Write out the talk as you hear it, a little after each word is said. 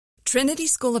Trinity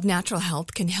School of Natural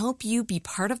Health can help you be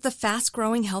part of the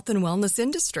fast-growing health and wellness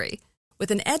industry.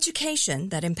 With an education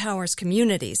that empowers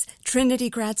communities, Trinity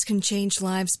grads can change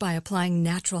lives by applying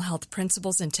natural health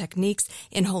principles and techniques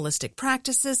in holistic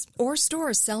practices or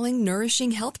stores selling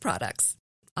nourishing health products.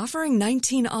 Offering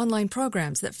 19 online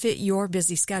programs that fit your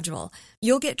busy schedule,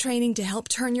 you'll get training to help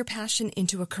turn your passion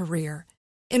into a career.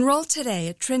 Enroll today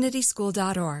at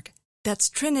trinityschool.org. That's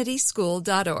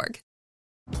trinityschool.org.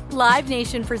 Live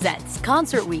Nation presents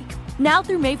Concert Week. Now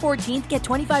through May 14th, get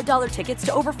 $25 tickets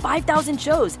to over 5,000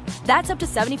 shows. That's up to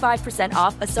 75%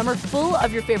 off a summer full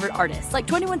of your favorite artists like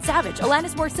 21 Savage,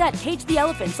 Alanis Morissette, Cage the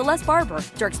Elephant, Celeste Barber,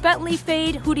 Dierks Bentley,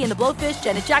 Fade, Hootie and the Blowfish,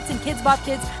 Janet Jackson, Kids Bop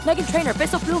Kids, Meghan Trainor,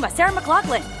 Peso Pluma, Sarah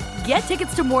McLachlan. Get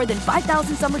tickets to more than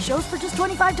 5,000 summer shows for just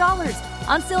 $25.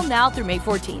 Until now through May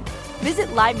 14th. Visit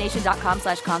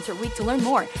LiveNation.com/Concert Week to learn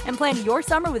more and plan your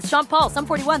summer with Sean Paul, Sum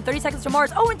 41, 30 Seconds to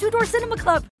Mars, and Two Door Cinema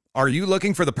Club. Are you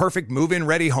looking for the perfect move-in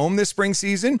ready home this spring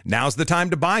season? Now's the time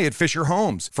to buy at Fisher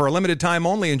Homes. For a limited time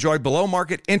only, enjoy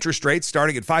below-market interest rates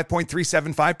starting at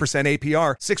 5.375%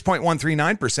 APR,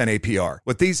 6.139% APR.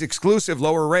 With these exclusive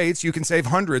lower rates, you can save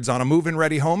hundreds on a move-in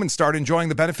ready home and start enjoying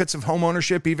the benefits of home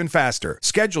ownership even faster.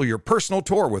 Schedule your personal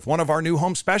tour with one of our new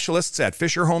home specialists at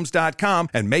FisherHomes.com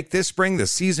and make this spring the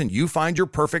season you find your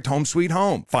perfect home sweet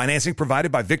home. Financing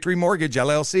provided by Victory Mortgage,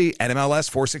 LLC, NMLS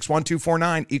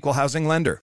 461249, Equal Housing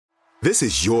Lender. This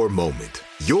is your moment,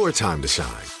 your time to shine,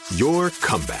 your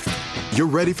comeback. You're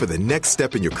ready for the next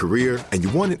step in your career, and you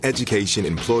want an education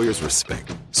employers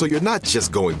respect. So you're not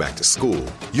just going back to school,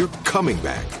 you're coming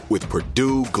back with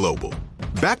Purdue Global.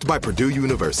 Backed by Purdue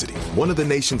University, one of the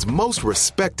nation's most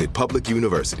respected public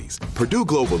universities, Purdue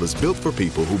Global is built for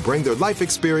people who bring their life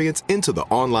experience into the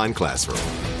online classroom.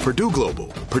 Purdue Global,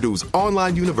 Purdue's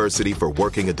online university for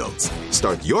working adults.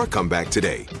 Start your comeback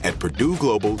today at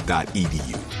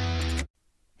purdueglobal.edu.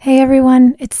 Hey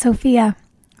everyone, it's Sophia.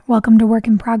 Welcome to Work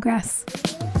in Progress.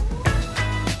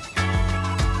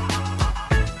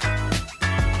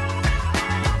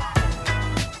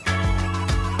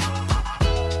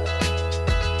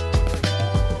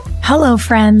 Hello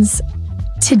friends.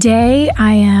 Today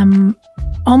I am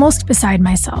almost beside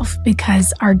myself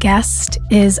because our guest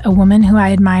is a woman who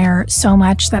I admire so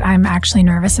much that I'm actually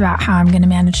nervous about how I'm going to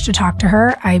manage to talk to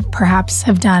her. I perhaps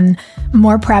have done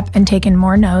more prep and taken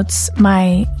more notes.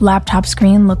 My laptop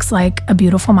screen looks like a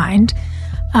beautiful mind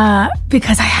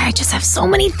because I just have so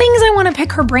many things I want to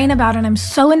pick her brain about, and I'm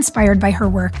so inspired by her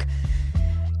work.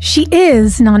 She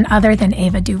is none other than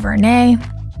Ava DuVernay.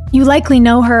 You likely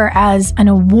know her as an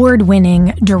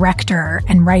award-winning director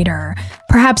and writer.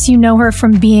 Perhaps you know her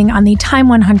from being on the Time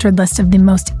 100 list of the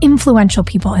most influential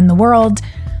people in the world,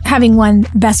 having won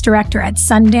Best Director at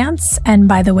Sundance, and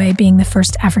by the way, being the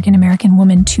first African-American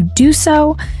woman to do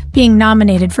so, being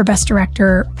nominated for Best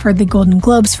Director for the Golden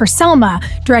Globes for Selma,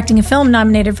 directing a film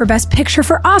nominated for Best Picture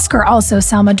for Oscar, also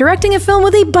Selma, directing a film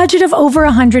with a budget of over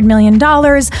 $100 million,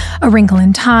 A Wrinkle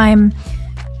in Time.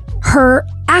 Her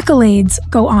accolades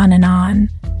go on and on.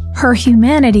 Her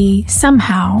humanity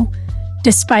somehow,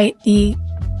 despite the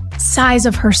size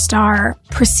of her star,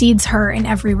 precedes her in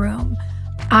every room.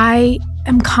 I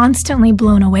am constantly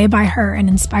blown away by her and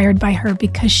inspired by her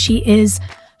because she is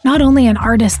not only an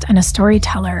artist and a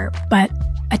storyteller, but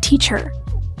a teacher.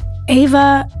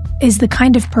 Ava is the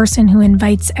kind of person who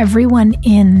invites everyone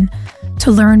in to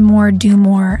learn more, do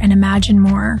more, and imagine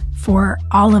more for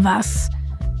all of us,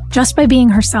 just by being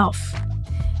herself.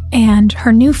 And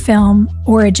her new film,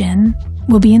 Origin,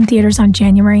 will be in theaters on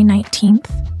January 19th.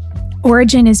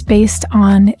 Origin is based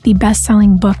on the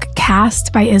best-selling book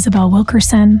Caste by Isabel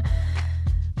Wilkerson.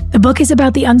 The book is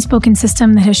about the unspoken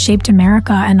system that has shaped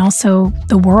America and also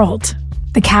the world,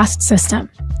 the caste system.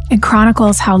 It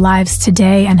chronicles how lives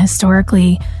today and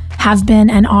historically have been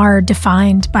and are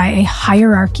defined by a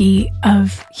hierarchy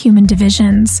of human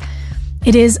divisions.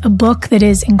 It is a book that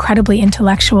is incredibly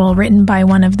intellectual, written by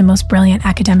one of the most brilliant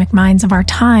academic minds of our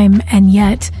time, and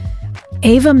yet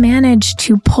Ava managed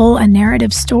to pull a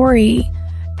narrative story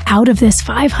out of this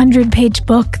 500-page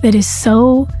book that is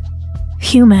so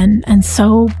human and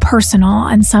so personal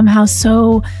and somehow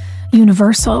so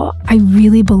universal. I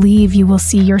really believe you will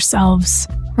see yourselves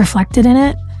reflected in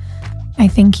it. I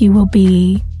think you will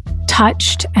be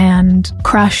touched and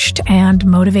crushed and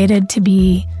motivated to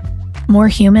be more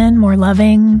human, more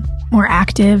loving, more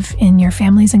active in your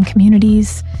families and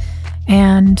communities.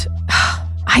 And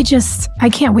I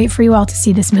can't wait for you all to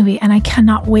see this movie. And I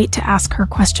cannot wait to ask her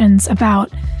questions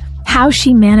about how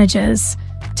she manages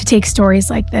to take stories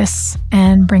like this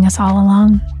and bring us all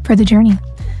along for the journey.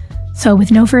 So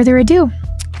with no further ado,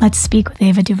 let's speak with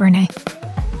Ava DuVernay.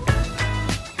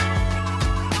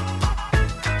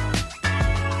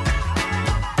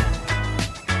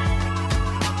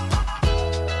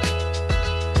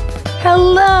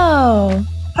 Hello.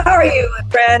 How are you, my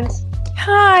friend?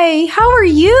 Hi, how are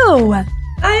you?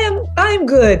 I'm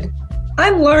good.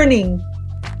 I'm learning.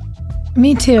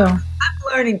 Me too. I'm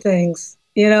learning things,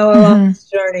 along this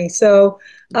journey. So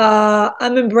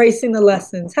I'm embracing the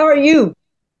lessons. How are you?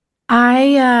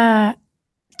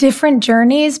 Different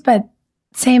journeys, but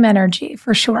same energy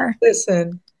for sure.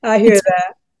 Listen, I hear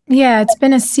that. Yeah, it's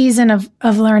been a season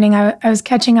of learning. I was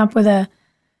catching up with a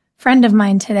friend of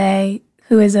mine today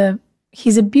who he's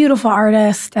a beautiful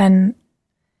artist and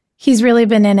he's really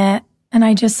been in it. And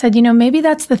I just said, maybe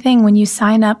that's the thing when you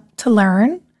sign up to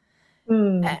learn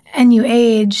and you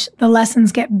age, the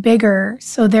lessons get bigger.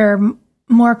 So they're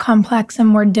more complex and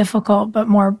more difficult, but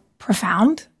more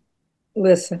profound.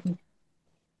 Listen,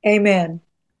 amen.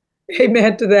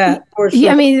 Amen to that. For sure.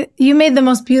 Yeah, I mean, you made the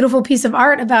most beautiful piece of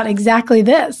art about exactly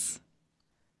this.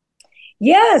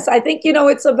 Yes, I think,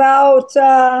 it's about,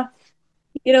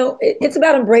 it's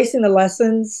about embracing the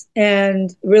lessons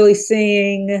and really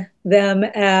seeing them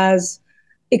as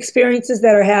experiences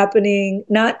that are happening,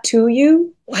 not to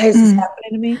you. Why is this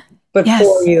happening to me? But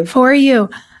for you. For you.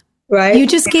 Right? You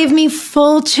just gave me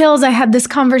full chills. I had this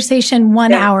conversation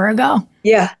 1 hour ago.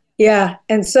 Yeah. Yeah.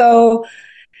 And so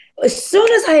as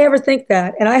soon as I ever think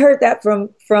that, and I heard that from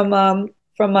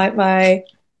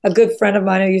a good friend of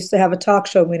mine who used to have a talk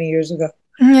show many years ago.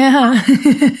 Yeah.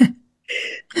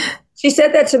 She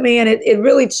said that to me, and it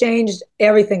really changed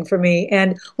everything for me.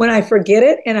 And when I forget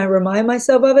it and I remind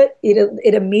myself of it,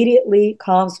 it immediately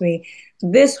calms me.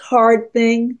 This hard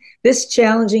thing, this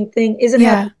challenging thing isn't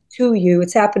happening to you.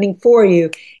 It's happening for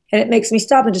you. And it makes me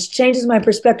stop and just changes my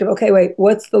perspective. Okay, wait,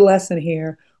 what's the lesson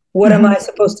here? What am I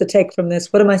supposed to take from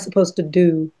this? What am I supposed to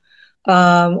do?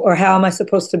 Or how am I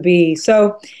supposed to be?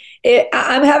 So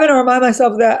I'm having to remind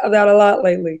myself of that a lot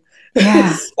lately.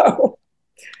 Yeah. So,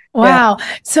 wow. Yeah.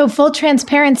 So full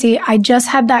transparency, I just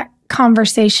had that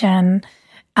conversation.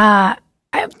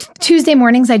 Tuesday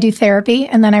mornings, I do therapy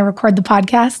and then I record the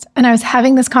podcast. And I was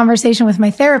having this conversation with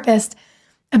my therapist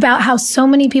about how so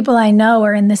many people I know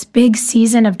are in this big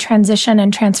season of transition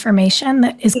and transformation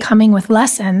that is coming with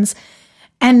lessons.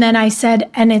 And then I said,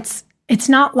 and it's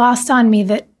not lost on me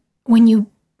that when you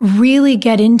really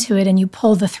get into it and you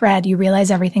pull the thread, you realize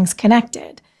everything's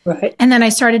connected. Right. And then I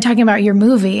started talking about your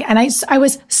movie and I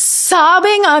was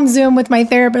sobbing on Zoom with my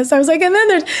therapist. I was like, and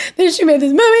then she made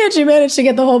this movie and she managed to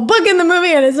get the whole book in the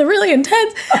movie and it's really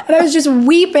intense. And I was just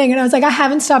weeping and I was like, I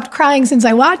haven't stopped crying since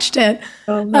I watched it.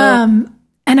 Oh, no.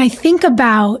 And I think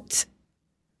about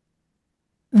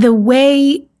the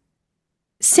way,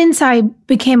 since I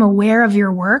became aware of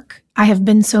your work, I have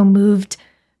been so moved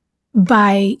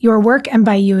by your work and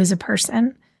by you as a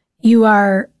person. You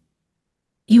are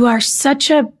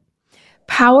such a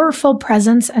powerful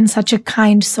presence and such a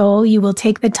kind soul. You will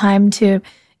take the time to,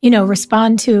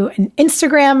 respond to an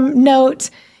Instagram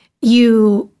note.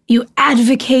 You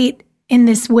advocate in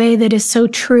this way that is so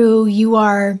true. You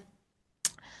are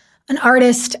an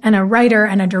artist and a writer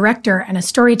and a director and a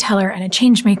storyteller and a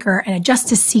change maker and a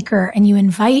justice seeker. And you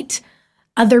invite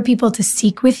other people to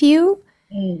seek with you.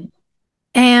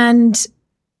 And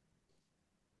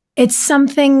it's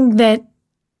something that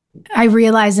I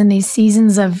realize in these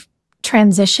seasons of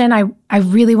transition, I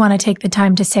really want to take the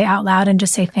time to say out loud and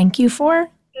just say thank you for.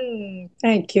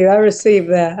 Thank you. I receive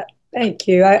that. Thank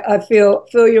you. I feel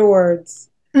your words.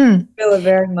 Feel it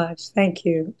very much. Thank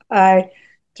you. I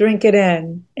drink it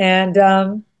in. And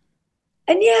yeah,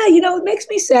 it makes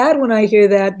me sad when I hear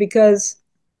that because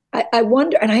I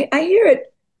wonder, and I hear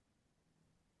it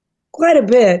quite a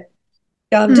bit.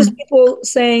 Just people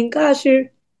saying, gosh,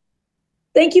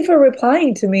 thank you for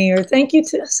replying to me, or thank you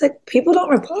to, it's like, people don't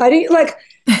reply to you. Like,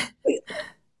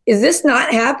 is this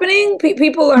not happening?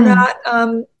 People are not,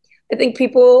 I think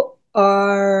people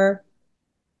are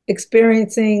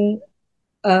experiencing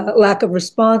a lack of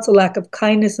response, a lack of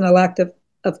kindness, and a lack of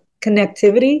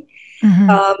connectivity.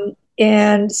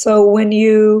 And so when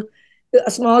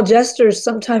a small gestures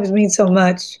sometimes mean so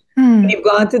much. When you've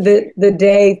gone through the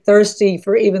day thirsty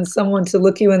for even someone to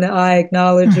look you in the eye,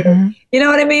 acknowledge you. You know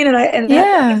what I mean? And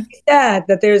that makes me sad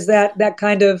that there's that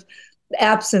kind of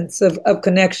absence of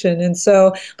connection. And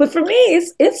so, but for me,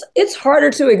 it's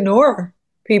harder to ignore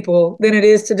people than it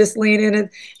is to just lean in. And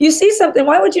you see something,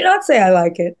 why would you not say I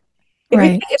like it?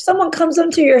 If someone comes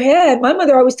into your head, my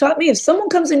mother always taught me, if someone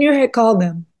comes in your head, call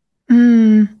them.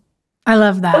 I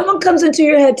love that. Someone comes into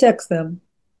your head, text them.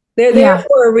 They're there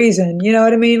for a reason. You know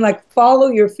what I mean? Like, follow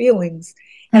your feelings.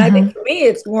 And I think for me,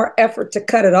 it's more effort to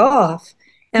cut it off.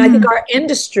 And I think our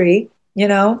industry,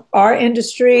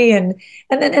 and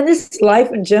this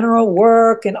life in general,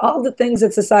 work and all the things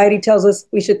that society tells us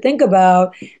we should think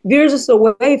about, veers us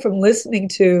away from listening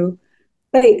to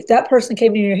hey, if that person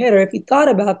came in your head, or if you thought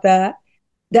about that,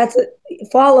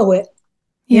 follow it.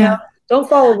 You know, Yeah. don't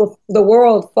follow the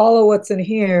world, follow what's in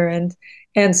here.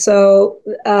 And so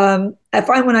I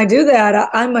find when I do that,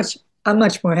 I'm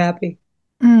much more happy.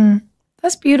 Mm,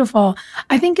 that's beautiful.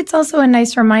 I think it's also a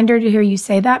nice reminder to hear you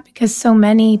say that, because so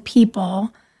many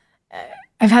people,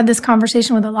 I've had this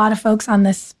conversation with a lot of folks on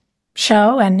this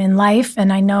show and in life,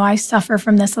 and I know I suffer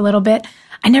from this a little bit.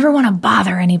 I never want to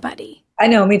bother anybody. I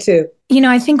know, me too. You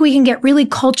know, I think we can get really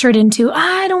cultured into,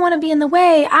 I don't want to be in the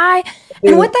way.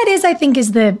 And what that is, I think,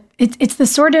 is it's the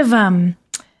sort of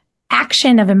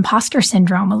action of imposter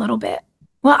syndrome a little bit.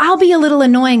 Well, I'll be a little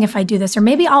annoying if I do this, or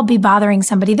maybe I'll be bothering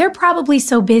somebody. They're probably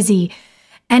so busy.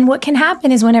 And what can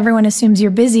happen is when everyone assumes you're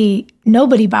busy,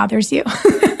 nobody bothers you.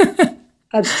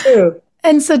 That's true.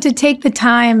 And so to take the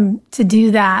time to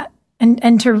do that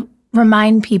and to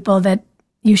remind people that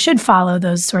you should follow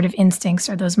those sort of instincts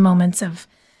or those moments of,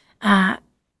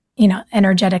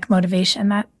 energetic motivation,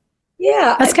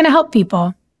 that's going to help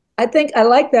people. I think I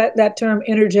like that term,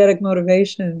 energetic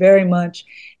motivation, very much.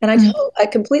 And I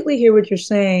completely hear what you're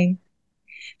saying.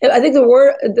 I think the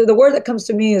word that comes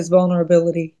to me is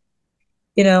vulnerability.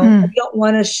 We don't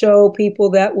want to show people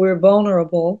that we're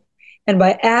vulnerable. And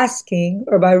by asking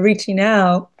or by reaching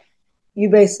out, you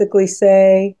basically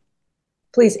say,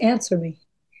 please answer me.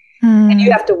 And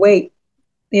you have to wait,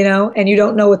 and you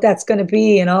don't know what that's going to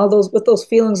be and what those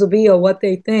feelings will be or what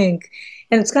they think.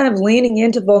 And it's kind of leaning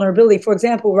into vulnerability. For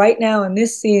example, right now in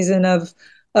this season of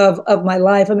my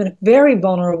life, I'm in a very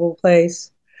vulnerable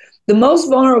place. The most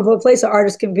vulnerable place an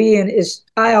artist can be in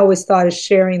I always thought, is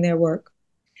sharing their work.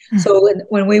 So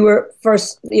when we were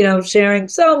first, sharing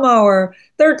Selma or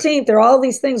 13th or all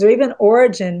these things, or even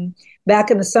Origin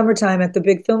back in the summertime at the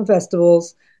big film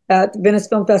festivals, at the Venice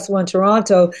Film Festival in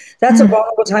Toronto, that's a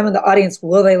vulnerable time in the audience.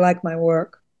 Will they like my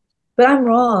work? But I'm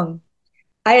wrong.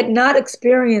 I had not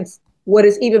experienced what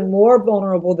is even more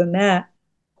vulnerable than that.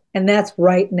 And that's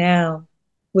right now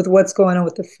with what's going on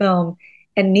with the film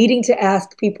and needing to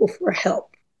ask people for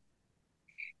help.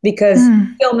 Because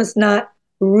film is not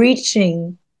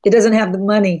reaching. It doesn't have the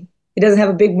money. It doesn't have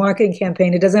a big marketing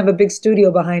campaign. It doesn't have a big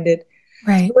studio behind it.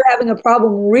 Right. So we're having a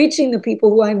problem reaching the people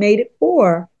who I made it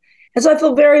for. And so I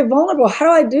feel very vulnerable. How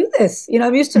do I do this?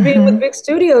 I'm used to being with big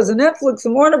studios and Netflix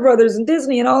and Warner Brothers and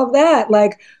Disney and all of that.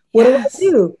 Like, what do I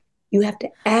do? You have to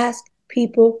ask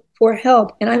people for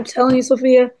help. And I'm telling you,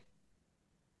 Sophia,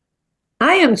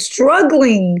 I am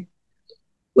struggling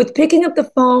with picking up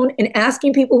the phone and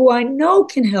asking people who I know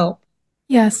can help.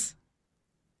 Yes.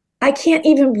 I can't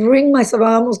even bring myself,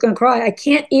 I'm almost going to cry. I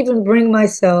can't even bring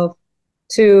myself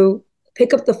to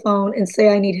pick up the phone and say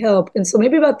I need help. And so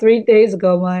maybe about 3 days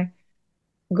ago, my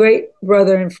great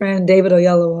brother and friend, David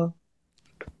Oyelowo,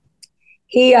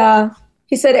 he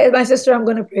said, hey, my sister, I'm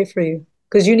going to pray for you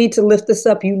because you need to lift this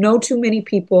up. You know too many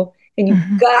people and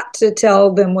you've got to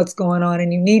tell them what's going on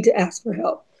and you need to ask for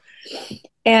help.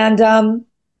 And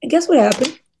guess what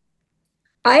happened?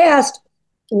 I asked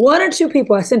one or two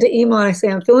people. I sent an email and I say,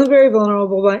 I'm feeling very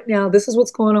vulnerable right now. This is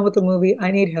what's going on with the movie.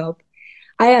 I need help.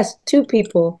 I asked 2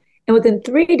 people, and within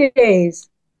 3 days,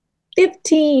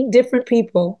 15 different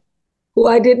people who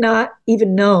I did not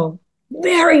even know,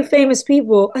 very famous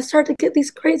people, I started to get these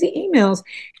crazy emails.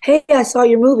 Hey, I saw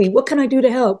your movie. What can I do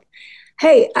to help?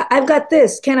 Hey, I've got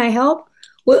this. Can I help?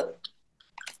 Well,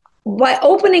 by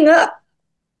opening up,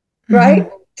 right,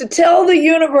 to tell the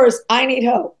universe I need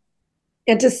help.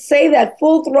 And to say that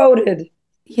full-throated,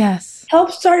 yes,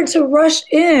 help started to rush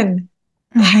in.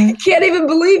 I can't even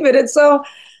believe it. And so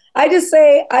I just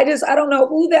say, I don't know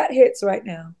who that hits right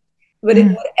now. But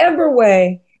in whatever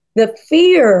way, the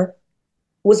fear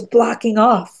was blocking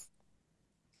off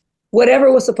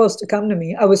whatever was supposed to come to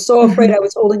me. I was so afraid. I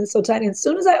was holding it so tight. And as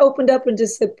soon as I opened up and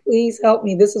just said, please help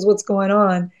me, this is what's going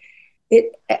on,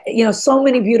 so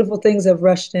many beautiful things have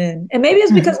rushed in. And maybe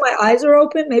it's because my eyes are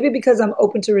open, maybe because I'm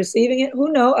open to receiving it.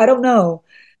 Who knows? I don't know.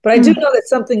 But I do know that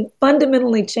something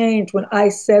fundamentally changed when I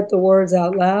said the words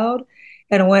out loud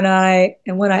and when I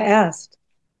asked.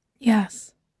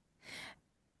 Yes.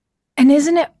 And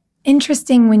isn't it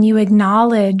interesting when you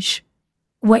acknowledge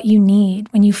what you need,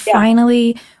 when you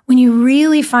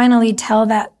really finally tell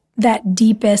that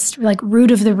deepest, like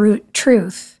root of the root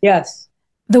truth. Yes.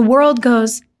 The world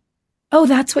goes, oh,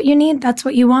 that's what you need. That's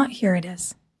what you want. Here it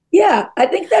is. Yeah, I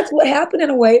think that's what happened in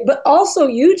a way. But also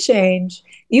you change.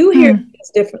 You hear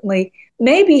things differently.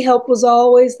 Maybe help was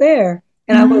always there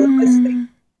and I wasn't listening.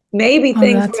 Maybe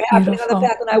things were happening on the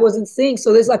path and I wasn't seeing.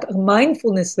 So there's like a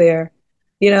mindfulness there.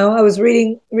 I was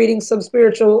reading some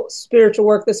spiritual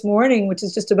work this morning, which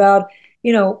is just about,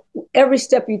 every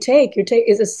step you take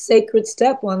is a sacred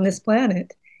step on this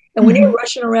planet. And when you're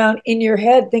rushing around in your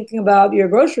head thinking about your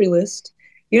grocery list,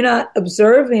 you're not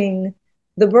observing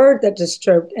the bird that just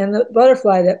chirped and the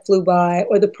butterfly that flew by,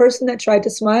 or the person that tried to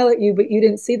smile at you, but you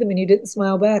didn't see them and you didn't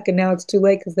smile back. And now it's too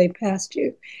late because they passed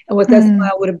you, and what that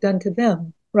smile would have done to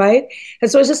them. Right. And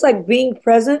so it's just like being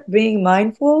present, being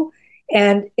mindful,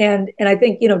 and I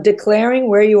think, declaring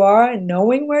where you are and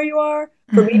knowing where you are.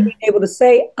 For me, being able to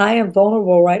say, I am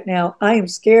vulnerable right now. I am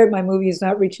scared my movie is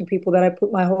not reaching people that I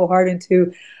put my whole heart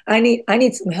into. I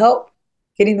need some help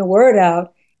getting the word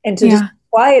out, and to just be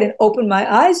quiet and open my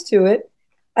eyes to it.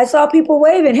 I saw people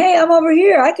waving, hey, I'm over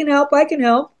here. I can help.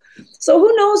 So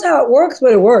who knows how it works,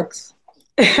 but it works.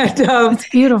 And, it's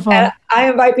beautiful. And I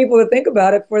invite people to think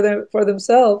about it for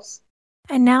themselves.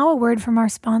 And now a word from our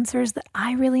sponsors that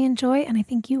I really enjoy, and I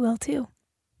think you will too.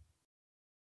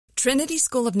 Trinity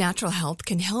School of Natural Health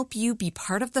can help you be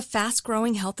part of the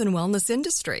fast-growing health and wellness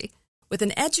industry. With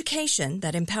an education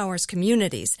that empowers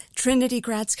communities, Trinity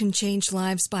grads can change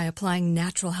lives by applying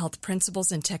natural health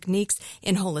principles and techniques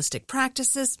in holistic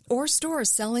practices or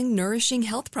stores selling nourishing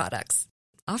health products.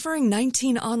 Offering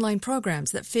 19 online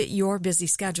programs that fit your busy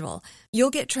schedule, you'll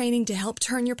get training to help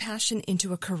turn your passion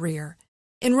into a career.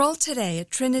 Enroll today at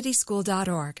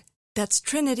trinityschool.org. That's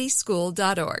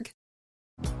trinityschool.org.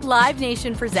 Live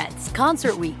Nation presents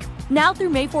Concert Week. Now through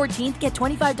May 14th, get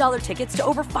 $25 tickets to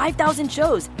over 5,000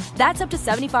 shows. That's up to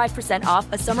 75%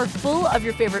 off a summer full of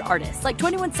your favorite artists like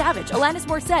 21 Savage, Alanis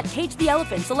Morissette, Cage the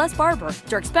Elephant, Celeste Barber,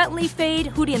 Dierks Bentley, Fade,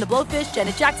 Hootie and the Blowfish,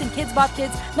 Janet Jackson, Kids Bop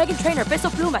Kids, Meghan Trainor, Peso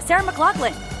Pluma, Sarah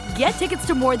McLachlan. Get tickets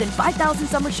to more than 5,000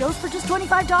 summer shows for just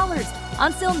 $25.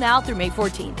 Until now through May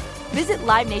 14th. Visit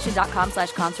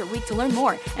livenation.com/Concert Week to learn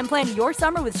more and plan your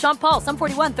summer with Sean Paul, Sum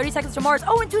 41, 30 Seconds to Mars,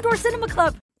 and Two Door Cinema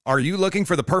Club. Are you looking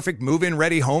for the perfect move-in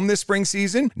ready home this spring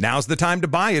season? Now's the time to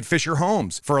buy at Fisher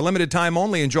Homes. For a limited time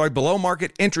only, enjoy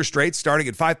below-market interest rates starting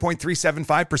at 5.375%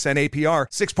 APR,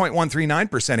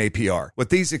 6.139% APR. With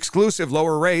these exclusive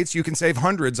lower rates, you can save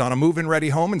hundreds on a move-in ready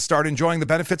home and start enjoying the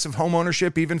benefits of home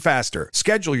ownership even faster.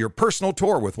 Schedule your personal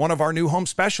tour with one of our new home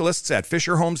specialists at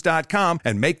FisherHomes.com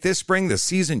and make this spring the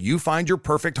season you find your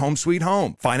perfect home sweet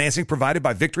home. Financing provided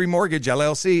by Victory Mortgage,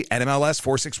 LLC, NMLS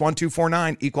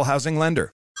 461249, Equal Housing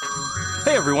Lender.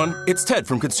 Hey everyone, it's Ted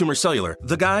from Consumer Cellular,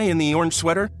 the guy in the orange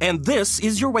sweater, and this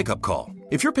is your wake-up call.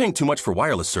 If you're paying too much for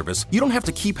wireless service, you don't have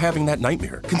to keep having that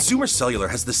nightmare. Consumer Cellular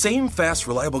has the same fast,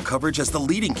 reliable coverage as the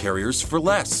leading carriers for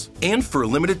less. And for a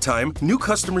limited time, new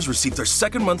customers receive their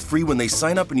second month free when they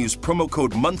sign up and use promo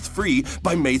code MONTHFREE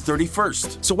by May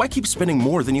 31st. So why keep spending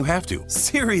more than you have to?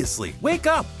 Seriously, wake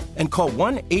up and call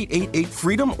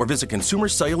 1-888-FREEDOM or visit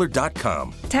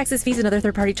consumercellular.com. Taxes, fees, and other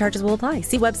third-party charges will apply.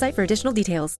 See website for additional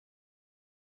details.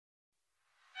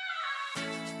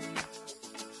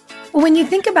 When you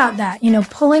think about that,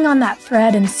 pulling on that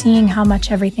thread and seeing how much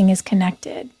everything is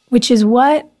connected, which is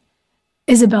what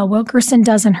Isabel Wilkerson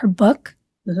does in her book.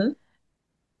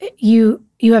 You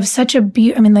have such a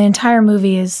the entire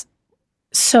movie is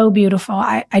so beautiful.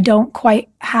 I don't quite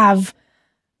have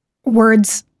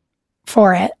words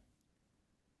for it.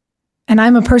 And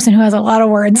I'm a person who has a lot of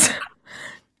words.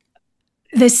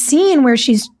 The scene where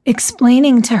she's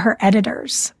explaining to her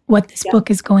editors what this book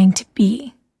is going to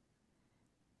be.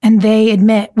 And they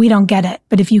admit, we don't get it,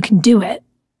 but if you can do it,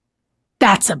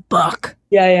 that's a book.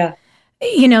 Yeah.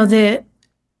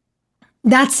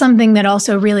 That's something that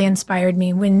also really inspired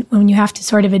me when you have to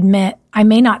sort of admit, I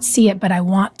may not see it, but I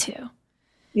want to.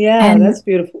 Yeah, that's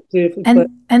beautiful. Beautiful.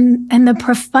 And the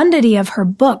profundity of her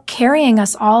book, carrying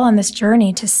us all on this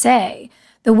journey to say,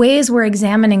 the ways we're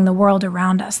examining the world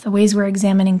around us, the ways we're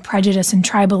examining prejudice and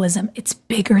tribalism, it's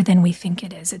bigger than we think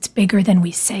it is. It's bigger than we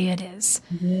say it is.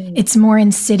 Mm-hmm. It's more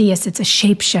insidious. It's a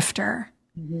shapeshifter.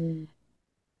 Mm-hmm.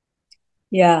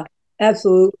 Yeah,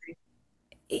 absolutely.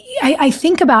 I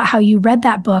think about how you read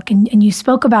that book and you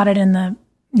spoke about it in the,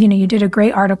 you did a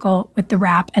great article with the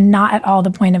wrap, and not at all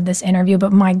the point of this interview,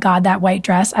 but my God, that white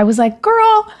dress. I was like,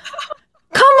 girl,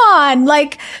 come on.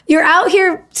 Like, you're out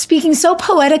here speaking so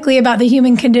poetically about the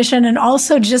human condition and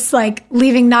also just like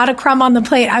leaving not a crumb on the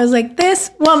plate. I was like,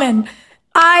 this woman,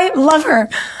 I love her.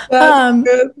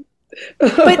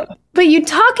 But you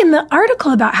talk in the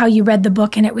article about how you read the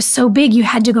book and it was so big, you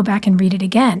had to go back and read it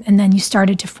again. And then you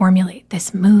started to formulate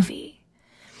this movie.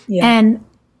 Yeah. And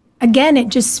again, it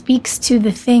just speaks to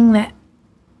the thing that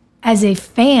as a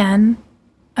fan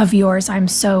of yours, I'm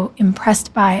so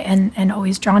impressed by and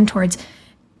always drawn towards.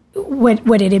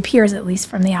 What it appears, at least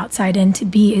from the outside in, to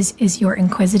be is your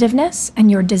inquisitiveness and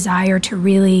your desire to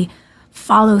really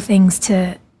follow things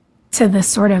to the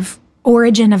sort of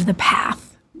origin of the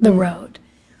path, the road.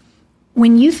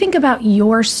 When you think about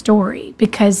your story,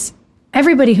 because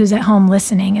everybody who's at home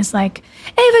listening is like,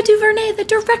 Ava DuVernay, the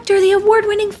director, the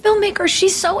award-winning filmmaker,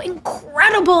 she's so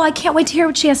incredible. I can't wait to hear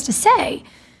what she has to say.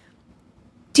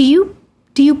 Do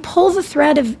you pull the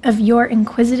thread of your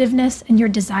inquisitiveness and your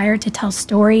desire to tell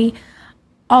story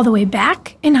all the way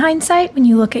back in hindsight when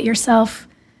you look at yourself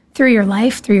through your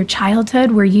life, through your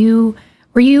childhood? Were you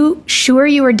sure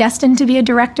you were destined to be a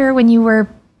director when you were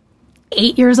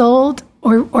 8 years old?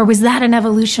 Or was that an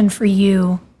evolution for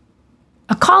you?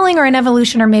 A calling or an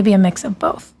evolution or maybe a mix of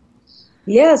both?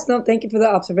 Yes, no, thank you for the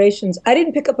observations. I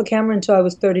didn't pick up a camera until I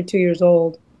was 32 years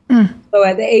old. So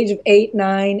at the age of 8,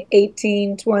 9,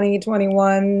 18, 20,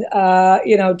 21,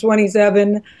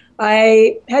 27,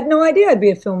 I had no idea I'd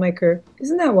be a filmmaker.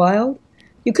 Isn't that wild?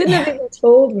 You couldn't have even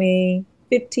told me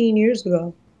 15 years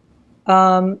ago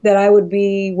that I would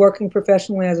be working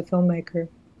professionally as a filmmaker.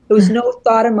 There was no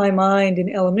thought in my mind in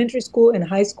elementary school, in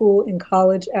high school, in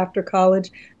college, after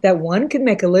college, that one could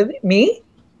make a living. Me?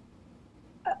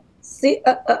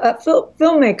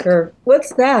 Filmmaker.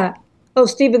 What's that? Oh,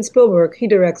 Steven Spielberg. He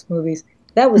directs movies.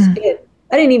 That was it.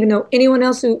 I didn't even know anyone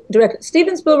else who directed.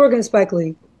 Steven Spielberg and Spike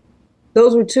Lee.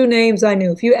 Those were two names I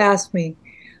knew. If you asked me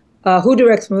who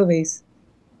directs movies,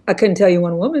 I couldn't tell you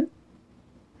one woman.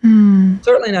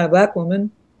 Certainly not a black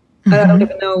woman. I don't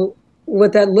even know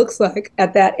what that looks like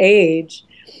at that age.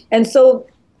 And so,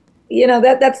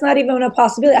 that's not even a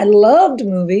possibility. I loved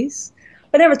movies.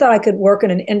 I never thought I could work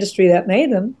in an industry that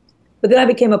made them. But then I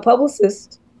became a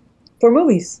publicist for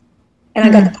movies. And I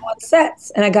got to go on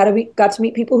sets, and I got to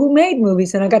meet people who made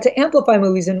movies, and I got to amplify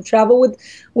movies and travel with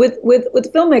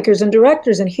filmmakers and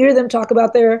directors and hear them talk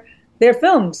about their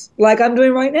films, like I'm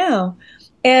doing right now.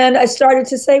 And I started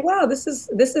to say, wow, this is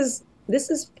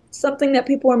something that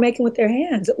people are making with their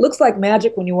hands. It looks like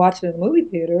magic when you watch it in a movie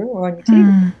theater or on your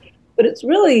TV, but it's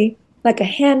really like a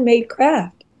handmade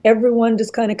craft. Everyone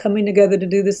just kind of coming together to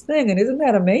do this thing, and isn't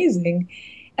that amazing?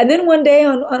 And then one day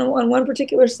on one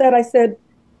particular set, I said,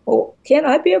 well, can't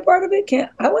I be a part of it?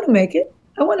 I want to make it.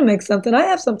 I want to make something. I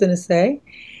have something to say.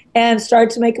 And started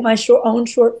to make my own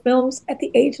short films at the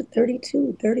age of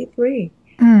 32, 33.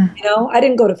 I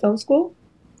didn't go to film school.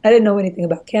 I didn't know anything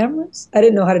about cameras. I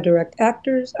didn't know how to direct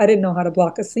actors. I didn't know how to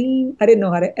block a scene. I didn't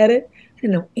know how to edit. I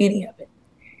didn't know any of it.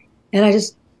 And I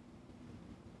just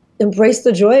embraced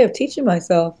the joy of teaching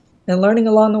myself and learning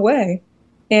along the way.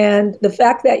 And the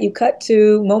fact that you cut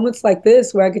to moments like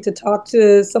this, where I get to talk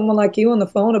to someone like you on the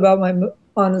phone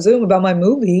on Zoom about my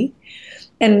movie,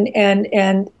 and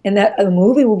that a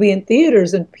movie will be in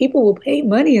theaters and people will pay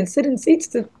money and sit in seats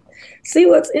to see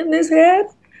what's in this head.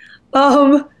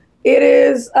 It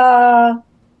is, I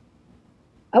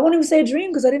won't even say a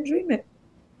dream because I didn't dream it.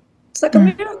 It's like a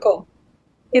miracle,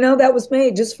 that was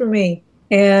made just for me.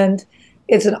 And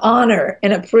it's an honor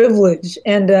and a privilege.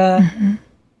 And,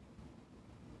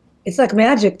 it's like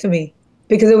magic to me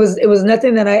because it was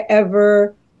nothing that I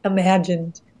ever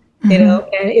imagined, and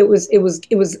it's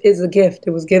a gift.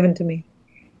 It was given to me.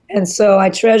 And so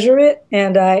I treasure it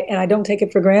and I don't take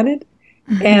it for granted.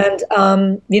 And,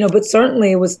 but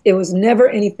certainly it was never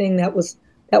anything that was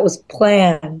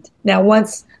planned. Now,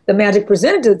 once the magic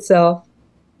presented itself,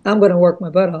 I'm going to work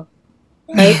my butt off,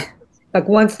 right? Like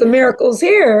once the miracle's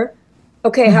here,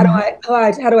 okay, how do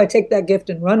I take that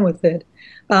gift and run with it?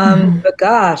 But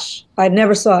gosh, I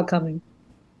never saw it coming.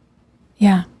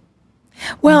 Yeah.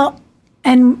 Well,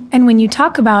 and when you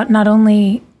talk about not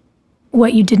only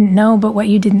what you didn't know, but what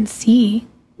you didn't see,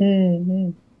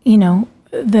 the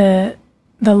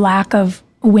lack of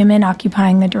women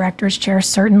occupying the director's chair,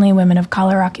 certainly women of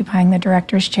color occupying the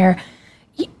director's chair,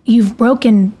 you've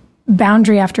broken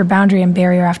boundary after boundary and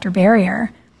barrier after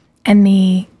barrier. And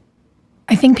I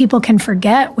think people can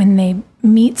forget when they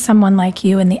meet someone like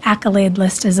you and the accolade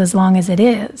list is as long as it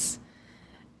is,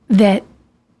 that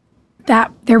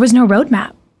there was no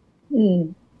roadmap.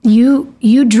 You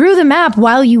drew the map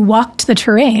while you walked the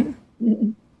terrain.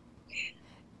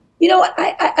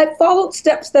 I followed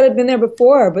steps that had been there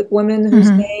before, but women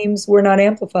whose names were not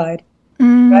amplified.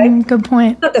 Right? Good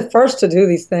point. I'm not the first to do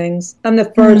these things. I'm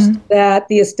the first that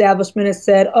the establishment has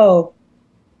said, oh,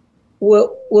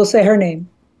 we'll say her name.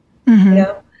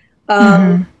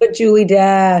 But Julie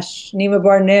Dash, Nima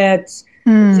Barnett,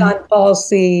 John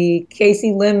Palsy,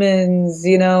 Casey Lemons,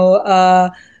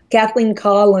 Kathleen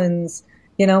Collins,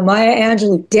 Maya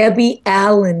Angelou, Debbie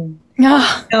Allen,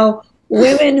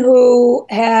 women who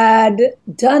had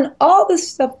done all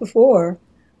this stuff before,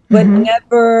 but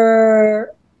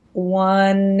never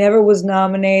won, never was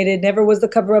nominated, never was the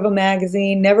cover of a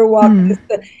magazine, never walked,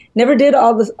 never did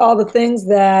all the things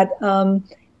that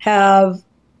have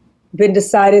been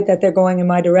decided that they're going in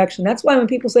my direction. That's why when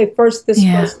people say first this,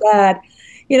 first that,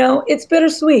 it's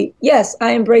bittersweet. Yes,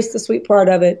 I embrace the sweet part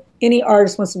of it. Any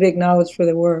artist wants to be acknowledged for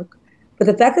their work. But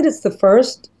the fact that it's the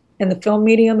first and the film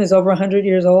medium is over 100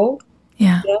 years old,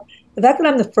 Yeah. The fact that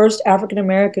I'm the first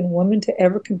African-American woman to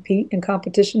ever compete in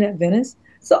competition at Venice,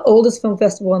 it's the oldest film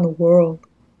festival in the world.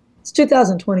 It's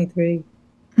 2023.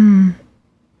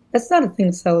 That's not a thing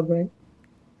to celebrate.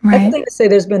 Right. That's a thing to say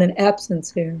there's been an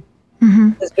absence here.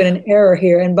 There's been an error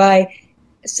here. And by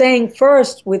saying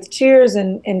first with cheers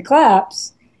and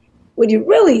claps, what you're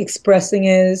really expressing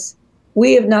is,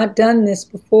 we have not done this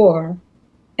before.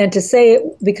 And to say it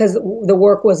because the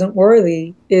work wasn't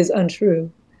worthy is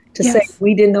untrue. To say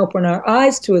we didn't open our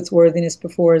eyes to its worthiness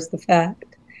before is the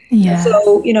fact. Yeah.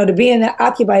 So, to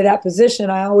occupy that position,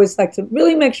 I always like to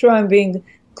really make sure I'm being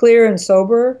clear and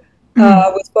sober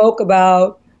with folk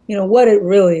about, what it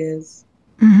really is.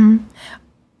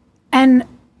 And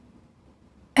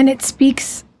it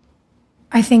speaks,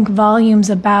 I think, volumes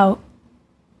about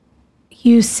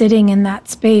you sitting in that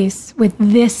space with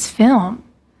this film.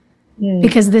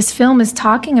 Because this film is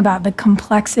talking about the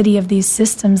complexity of these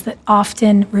systems that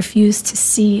often refuse to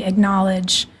see,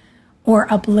 acknowledge,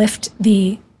 or uplift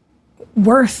the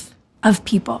worth of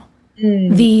people.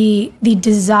 The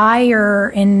desire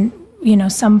in,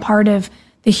 some part of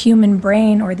the human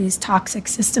brain or these toxic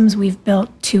systems we've built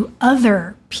to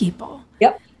other people.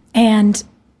 Yep. And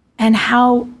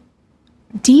how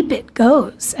deep it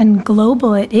goes and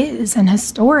global it is and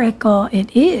historical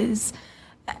it is.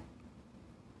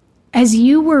 As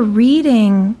you were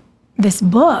reading this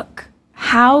book,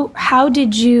 how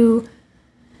did you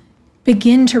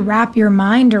begin to wrap your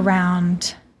mind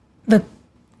around the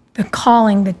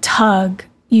calling, the tug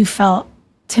you felt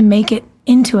to make it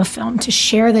into a film, to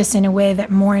share this in a way that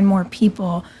more and more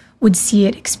people would see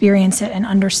it, experience it, and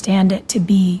understand it to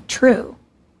be true?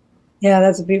 Yeah,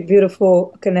 that's a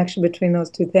beautiful connection between those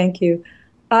two. Thank you.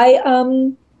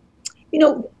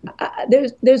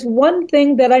 There's one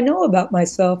thing that I know about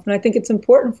myself, and I think it's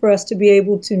important for us to be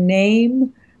able to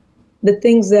name the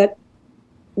things that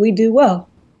we do well.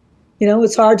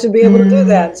 It's hard to be able to do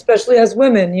that, especially as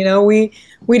women.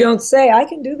 We don't say, I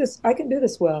can do this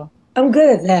well. I'm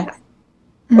good at that.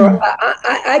 Or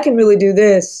I can really do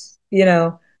this.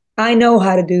 I know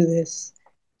how to do this.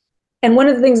 And one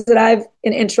of the things that I've,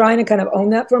 in trying to kind of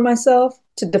own that for myself,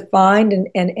 to define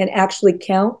and actually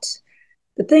count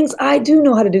the things I do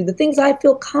know how to do, the things I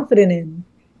feel confident in.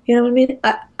 You know what I mean?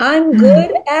 I'm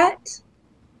good at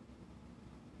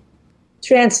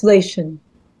translation.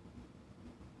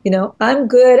 I'm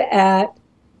good at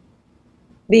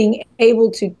being able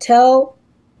to tell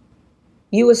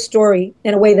you a story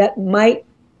in a way that might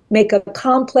make a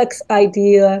complex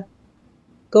idea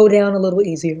go down a little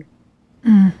easier.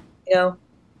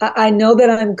 I know that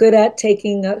I'm good at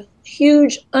taking a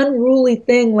huge unruly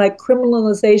thing like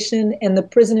criminalization and the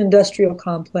prison industrial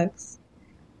complex.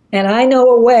 And I know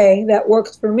a way that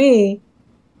works for me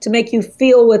to make you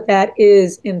feel what that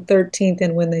is in 13th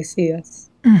and When They See Us.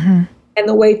 And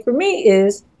the way for me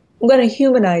is, I'm going to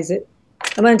humanize it.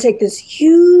 I'm going to take this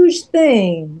huge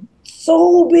thing,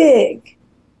 so big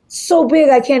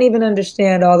I can't even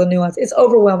understand all the nuance. It's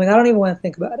overwhelming. I don't even want to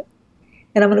think about it.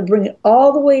 And I'm going to bring it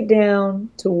all the way down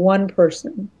to one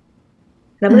person.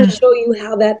 And I'm going to show you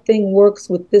how that thing works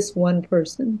with this one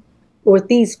person, or with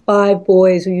these 5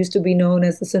 boys who used to be known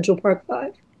as the Central Park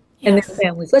 5 and their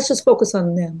families. Let's just focus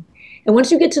on them. And once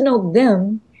you get to know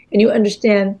them and you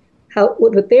understand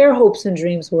what their hopes and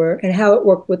dreams were and how it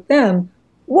worked with them,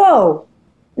 whoa,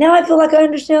 now I feel like I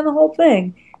understand the whole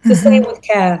thing. It's the same with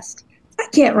cast. I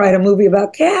can't write a movie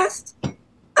about cast.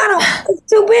 It's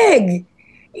too big.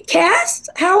 Cast?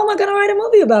 How am I going to write a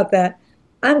movie about that?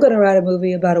 I'm going to write a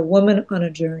movie about a woman on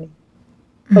a journey,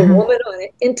 a woman on an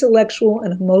intellectual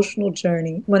and emotional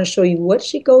journey. I'm going to show you what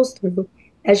she goes through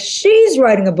as she's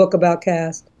writing a book about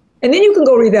caste. And then you can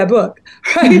go read that book,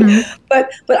 right? But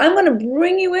I'm going to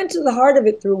bring you into the heart of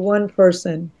it through one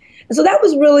person. And so that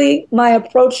was really my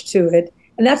approach to it.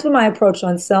 And that's been my approach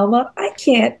on Selma. I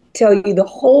can't tell you the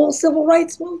whole civil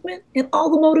rights movement and all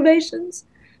the motivations,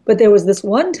 but there was this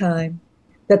one time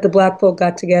that the Black folk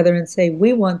got together and say,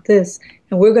 we want this,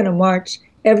 and we're going to march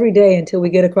every day until we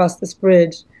get across this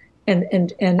bridge and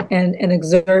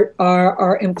exert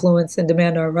our influence and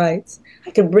demand our rights.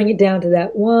 I can bring it down to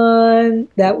that one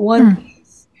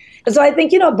piece. And so I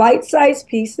think, bite-sized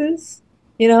pieces,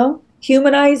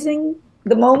 humanizing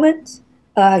the moment,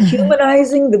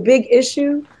 humanizing the big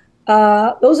issue.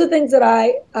 Those are things that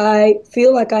I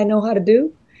feel like I know how to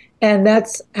do. And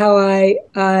that's how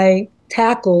I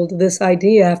tackled this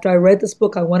idea. After I read this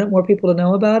book, I wanted more people to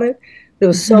know about it. It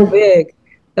was so big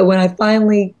that when I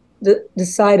finally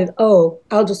decided, oh,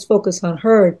 I'll just focus on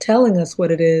her telling us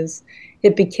what it is,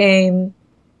 it became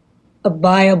a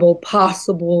viable,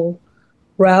 possible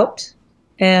route.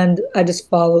 And I just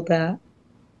followed that.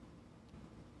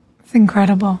 It's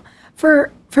incredible.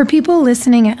 For people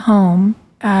listening at home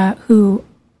who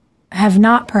have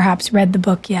not perhaps read the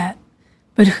book yet,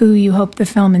 but who you hope the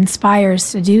film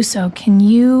inspires to do so, can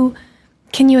you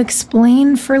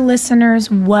explain for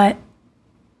listeners what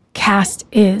caste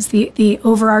is, the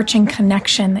overarching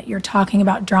connection that you're talking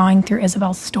about drawing through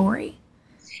Isabel's story?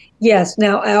 Yes.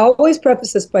 Now, I always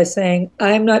preface this by saying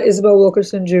I am not Isabel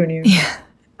Wilkerson Jr. Yeah.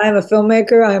 I am a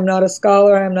filmmaker. I am not a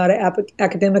scholar. I am not an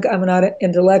academic. I'm not an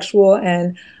intellectual.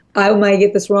 And I might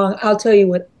get this wrong. I'll tell you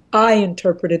what I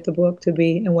interpreted the book to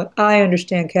be and what I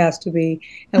understand caste to be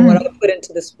and what I put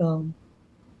into this film.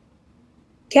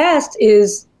 Caste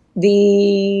is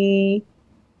the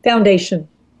foundation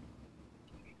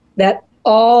that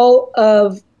all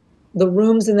of the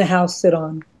rooms in the house sit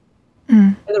on.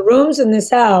 And the rooms in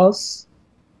this house,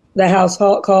 the house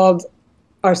called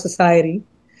our society,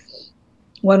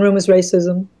 one room is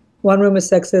racism, one room is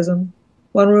sexism,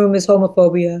 one room is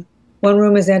homophobia, one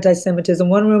room is anti-Semitism,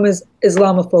 one room is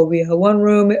Islamophobia, one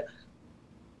room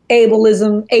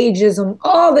ableism, ageism,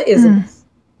 all the isms.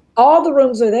 All the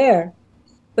rooms are there.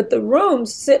 But the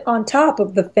rooms sit on top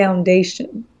of the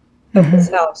foundation of this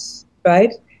house,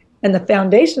 right? And the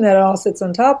foundation that it all sits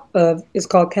on top of is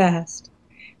called caste.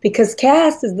 Because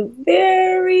caste is the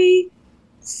very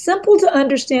simple to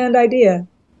understand idea.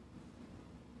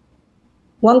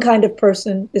 One kind of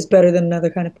person is better than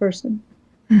another kind of person.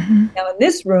 Now in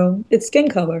this room, it's skin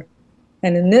color.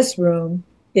 And in this room,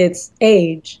 it's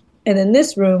age. And in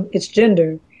this room, it's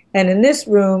gender. And in this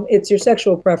room, it's your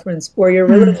sexual preference or your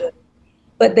religion.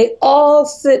 But they all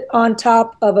sit on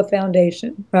top of a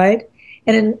foundation, right?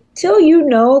 And until you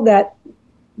know that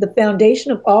the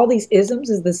foundation of all these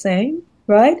isms is the same,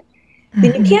 right?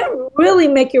 Then you can't really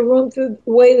make your room through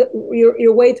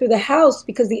your way through the house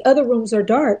because the other rooms are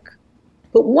dark.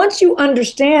 But once you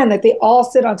understand that they all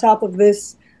sit on top of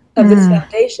this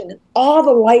foundation and all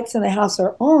the lights in the house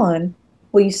are on,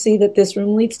 well, you see that this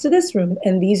room leads to this room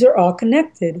and these are all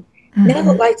connected. Now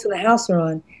the lights in the house are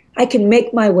on. I can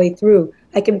make my way through.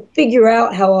 I can figure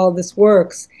out how all this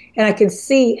works. And I can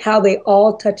see how they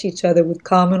all touch each other with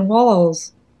common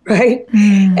walls, right?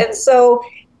 And so,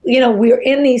 we're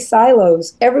in these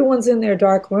silos. Everyone's in their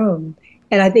dark room.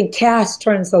 And I think caste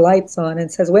turns the lights on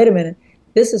and says, wait a minute,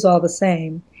 this is all the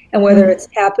same. And whether it's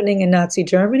happening in Nazi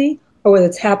Germany or whether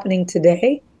it's happening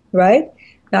today, right?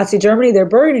 Nazi Germany, they're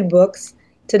burning books.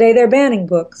 Today, they're banning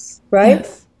books, right?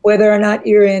 Yes. Whether or not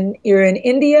you're in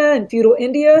India, in feudal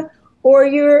India, or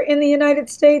you're in the United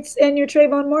States and you're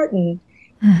Trayvon Martin.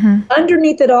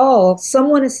 Underneath it all,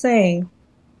 someone is saying,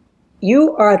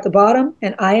 you are at the bottom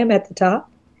and I am at the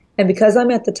top. And because I'm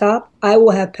at the top, I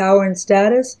will have power and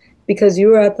status because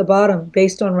you are at the bottom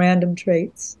based on random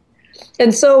traits.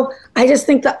 And so I just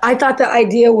think that I thought the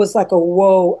idea was like a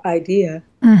whoa idea.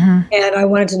 And I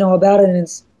wanted to know about it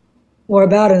and more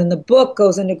about it. And the book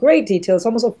goes into great detail. It's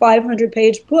almost a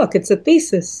 500-page book. It's a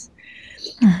thesis.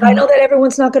 I know that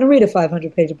everyone's not going to read a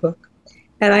 500-page book.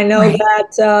 And I know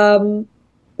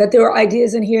that there are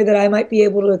ideas in here that I might be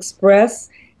able to express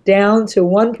down to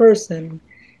one person.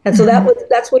 And so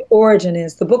that's what Origin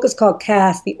is. The book is called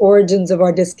Caste, The Origins of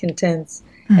Our Discontents.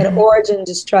 And Origin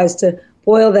just tries to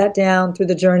boil that down through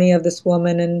the journey of this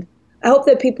woman. And I hope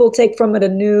that people take from it a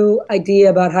new idea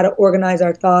about how to organize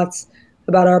our thoughts,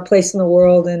 about our place in the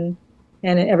world and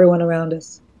everyone around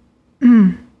us.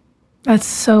 That's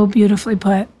so beautifully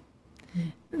put.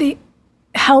 The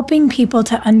helping people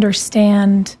to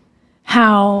understand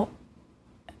how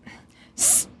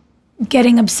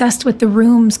getting obsessed with the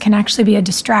rooms can actually be a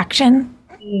distraction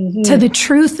to the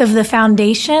truth of the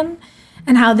foundation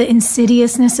and how the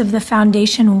insidiousness of the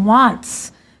foundation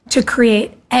wants to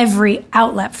create every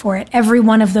outlet for it, every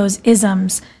one of those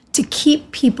isms to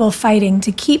keep people fighting,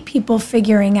 to keep people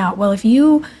figuring out, well,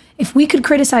 if we could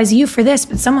criticize you for this,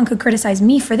 but someone could criticize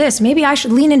me for this, maybe I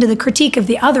should lean into the critique of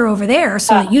the other over there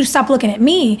so that you stop looking at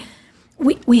me.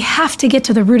 We have to get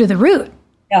to the root of the root.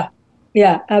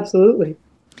 Yeah, absolutely.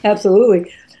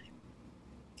 Absolutely.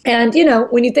 And,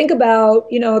 when you think about,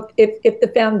 if the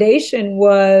foundation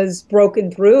was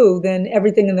broken through, then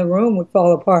everything in the room would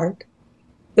fall apart.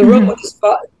 The room would just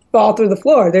fall through the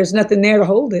floor. There's nothing there to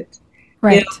hold it.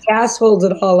 Right. Caste holds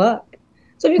it all up.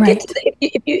 So if you get to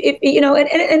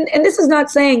and this is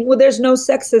not saying, well, there's no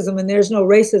sexism and there's no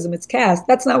racism. It's caste.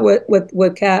 That's not what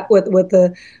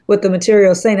the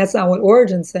material is saying. That's not what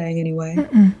Origin's saying anyway.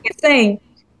 It's saying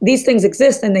these things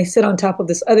exist and they sit on top of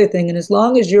this other thing. And as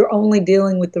long as you're only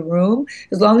dealing with the room,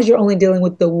 as long as you're only dealing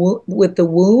with the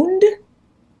wound,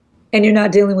 and you're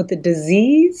not dealing with the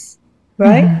disease,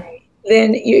 right?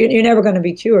 Then you're never going to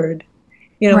be cured.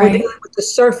 We're dealing with the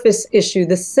surface issue,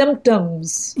 the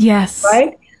symptoms. Yes.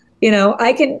 Right.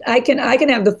 I can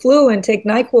have the flu and take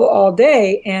NyQuil all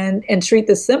day and treat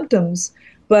the symptoms,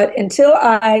 but until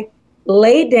I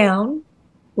lay down,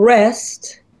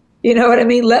 rest, you know what I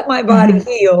mean? Let my body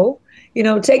heal,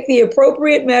 take the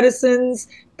appropriate medicines,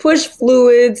 push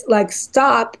fluids, like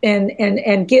stop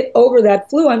and get over that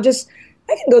flu.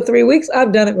 I can go 3 weeks.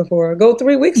 I've done it before. Go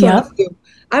 3 weeks on the flu.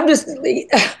 I'm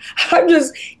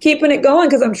just keeping it going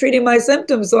because I'm treating my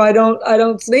symptoms so I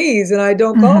don't sneeze and I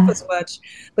don't cough as much.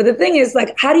 But the thing is,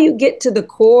 like, how do you get to the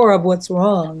core of what's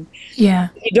wrong? Yeah.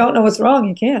 If you don't know what's wrong,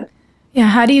 you can't. Yeah.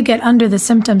 How do you get under the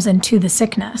symptoms and to the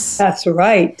sickness? That's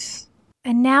right.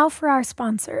 And now for our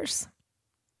sponsors.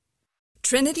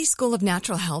 Trinity School of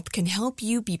Natural Health can help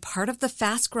you be part of the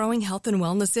fast-growing health and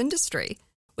wellness industry.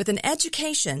 With an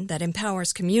education that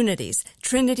empowers communities,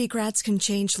 Trinity grads can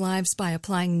change lives by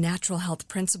applying natural health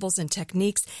principles and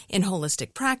techniques in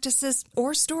holistic practices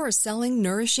or stores selling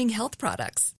nourishing health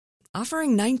products.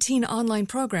 Offering 19 online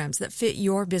programs that fit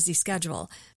your busy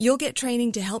schedule, you'll get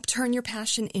training to help turn your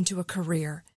passion into a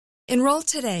career. Enroll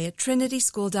today at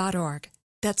trinityschool.org.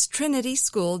 That's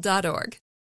trinityschool.org.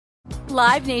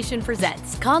 Live Nation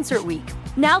presents Concert Week.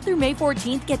 Now through May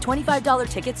 14th, get $25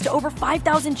 tickets to over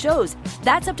 5,000 shows.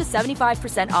 That's up to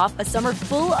 75% off a summer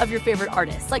full of your favorite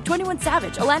artists like 21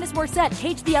 Savage, Alanis Morissette,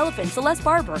 Cage the Elephant, Celeste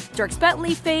Barber, Dierks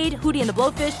Bentley, Fade, Hootie and the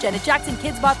Blowfish, Janet Jackson,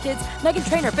 Kids Bop Kids, Meghan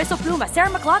Trainor, Bissell Pluma, Sarah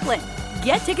McLachlan.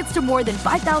 Get tickets to more than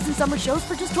 5,000 summer shows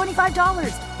for just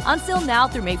 $25. Until now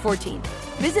through May 14th.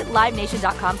 Visit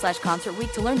LiveNation.com/Concert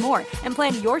Week to learn more and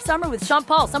plan your summer with Sean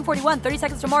Paul, Sum 41, 30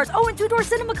 Seconds to Mars, and Two Door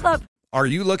Cinema Club. Are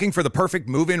you looking for the perfect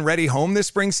move-in ready home this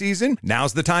spring season?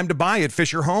 Now's the time to buy at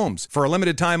Fisher Homes. For a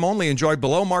limited time only, enjoy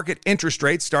below-market interest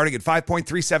rates starting at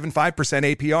 5.375%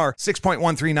 APR,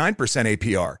 6.139%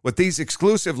 APR. With these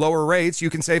exclusive lower rates, you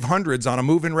can save hundreds on a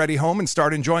move-in ready home and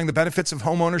start enjoying the benefits of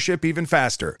home ownership even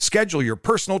faster. Schedule your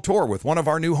personal tour with one of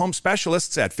our new home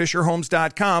specialists at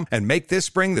FisherHomes.com and make this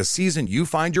spring the season you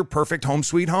find your perfect home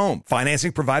sweet home.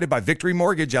 Financing provided by Victory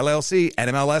Mortgage, LLC,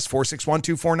 NMLS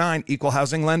 461249, Equal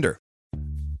Housing Lender.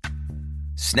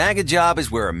 Snag a Job is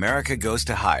where America goes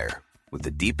to hire, with the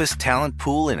deepest talent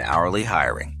pool in hourly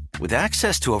hiring. With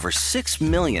access to over 6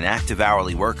 million active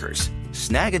hourly workers,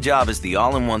 Snag a Job is the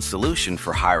all-in-one solution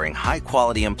for hiring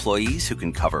high-quality employees who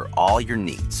can cover all your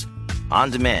needs. On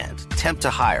demand, temp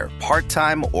to hire,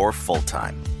 part-time or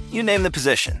full-time. You name the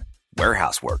position.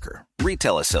 Warehouse worker,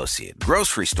 retail associate,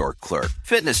 grocery store clerk,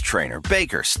 fitness trainer,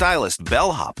 baker, stylist,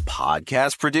 bellhop,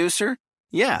 podcast producer.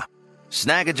 Yeah,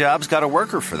 Snag a Job's got a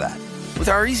worker for that. With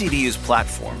our easy-to-use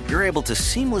platform, you're able to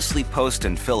seamlessly post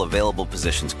and fill available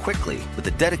positions quickly with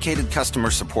a dedicated customer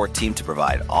support team to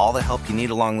provide all the help you need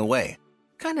along the way.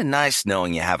 Kind of nice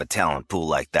knowing you have a talent pool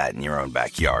like that in your own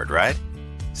backyard, right?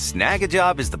 Snag a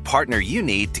Job is the partner you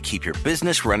need to keep your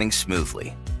business running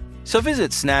smoothly. So visit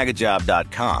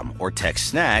snagajob.com or text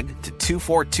SNAG to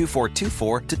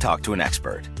 242424 to talk to an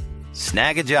expert.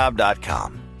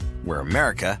 Snagajob.com, where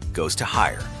America goes to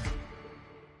hire.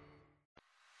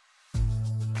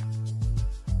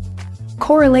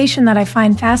 Correlation that I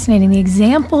find fascinating, the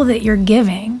example that you're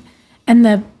giving, and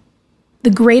the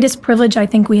greatest privilege I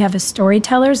think we have as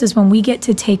storytellers is when we get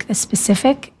to take the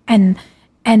specific and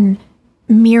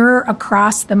mirror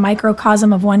across the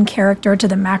microcosm of one character to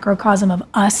the macrocosm of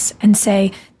us and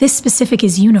say, this specific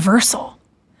is universal.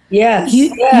 Yes.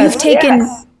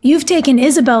 You've taken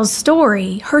Isabel's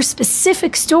story, her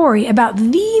specific story about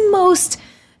the most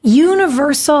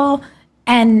universal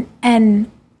and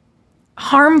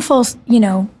harmful,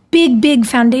 big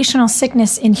foundational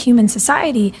sickness in human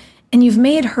society, and you've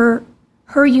made her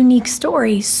unique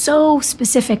story so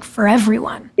specific for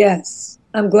everyone. Yes,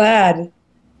 I'm glad.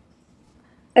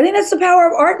 I think that's the power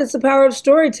of art. That's the power of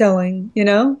storytelling.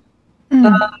 I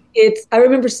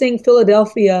remember seeing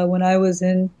Philadelphia when I was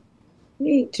in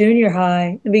junior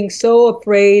high and being so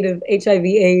afraid of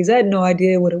HIV/AIDS. I had no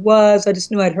idea what it was. I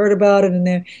just knew I'd heard about it, and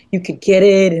there you could get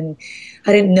it, and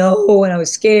I didn't know, and I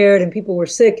was scared, and people were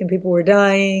sick, and people were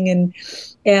dying, and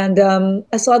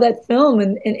I saw that film,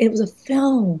 and it was a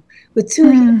film with two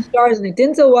huge stars in it,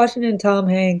 Denzel Washington and Tom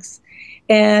Hanks,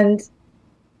 and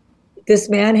this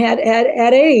man had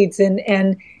AIDS, and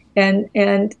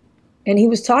he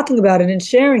was talking about it and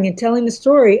sharing and telling the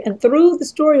story, and through the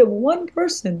story of one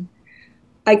person,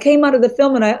 I came out of the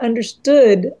film and I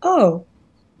understood,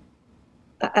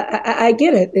 I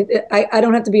get it. I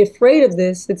don't have to be afraid of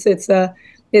this. It's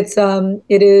This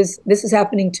is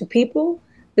happening to people.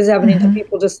 This is happening to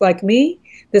people just like me.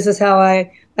 This is how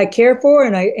I care for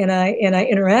and I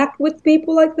interact with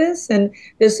people like this. And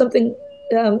there's something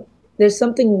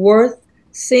worth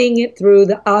seeing it through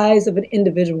the eyes of an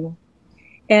individual.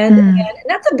 And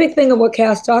that's a big thing of what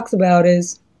caste talks about,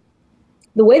 is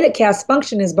the way that caste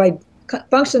functions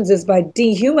is by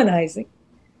dehumanizing.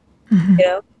 You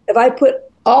know, if I put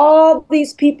all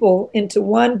these people into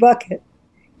one bucket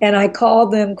and I call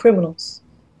them criminals,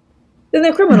 then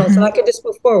they're criminals and I can just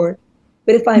move forward.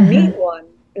 But if I meet one,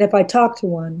 and if I talk to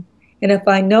one, and if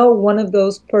I know one of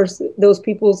those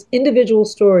people's individual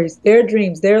stories, their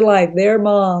dreams, their life, their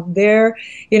mom, their,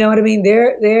 you know what I mean,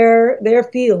 their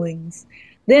feelings,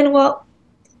 then, well,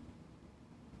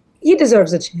 he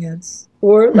deserves a chance,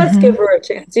 or let's give her a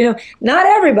chance. You know, not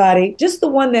everybody, just the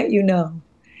one that you know.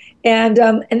 And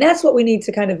that's what we need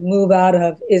to kind of move out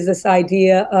of, is this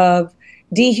idea of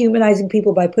dehumanizing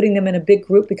people by putting them in a big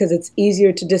group because it's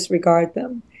easier to disregard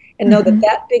them, and know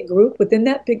that big group, within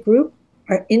that big group,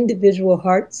 are individual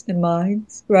hearts and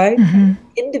minds, right?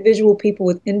 Individual people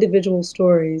with individual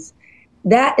stories.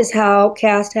 That is how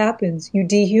caste happens. You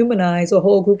dehumanize a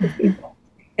whole group of people.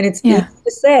 And it's easy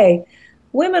to say,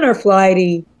 women are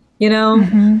flighty, you know,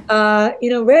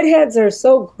 redheads are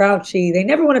so grouchy. They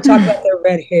never want to talk about their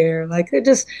red hair. Like they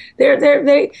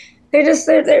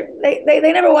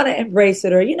never want to embrace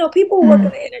it. Or, you know, people who work in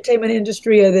the entertainment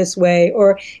industry are this way.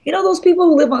 Or, you know, those people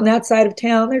who live on that side of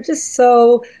town, they're just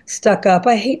so stuck up.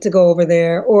 I hate to go over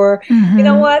there. Or, you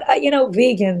know what,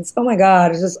 vegans, oh my God,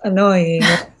 it's just annoying.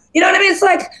 You know what I mean? It's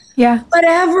like,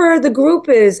 whatever the group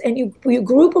is, and you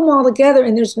group them all together,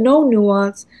 and there's no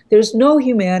nuance, there's no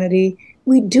humanity.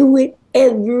 We do it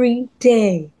every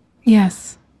day.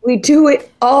 Yes. We do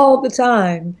it all the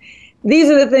time. These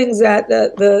are the things that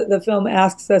the film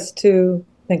asks us to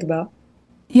think about.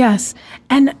 Yes.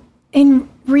 And in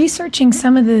researching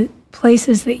some of the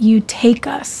places that you take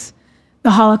us,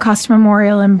 the Holocaust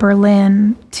Memorial in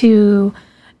Berlin, to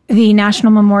the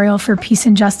National Memorial for Peace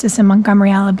and Justice in Montgomery,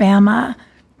 Alabama,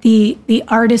 the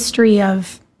artistry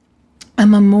of a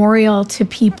memorial to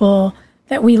people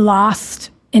that we lost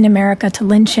in America to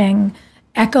lynching,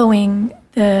 echoing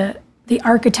the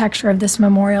architecture of this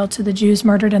memorial to the Jews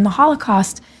murdered in the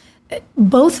Holocaust,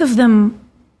 both of them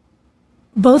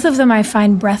I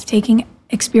find breathtaking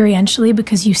experientially,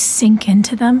 because you sink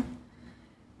into them.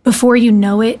 Before you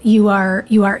know it, you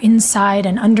are inside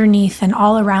and underneath and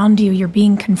all around you. You're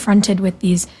being confronted with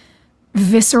these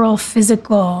visceral,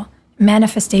 physical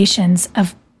manifestations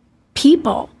of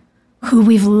people who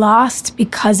we've lost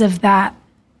because of that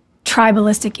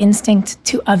tribalistic instinct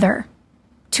to other,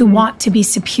 to want to be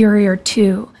superior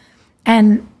to.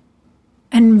 And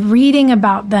reading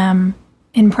about them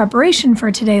in preparation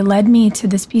for today led me to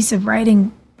this piece of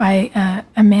writing by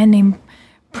a man named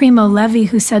Primo Levi,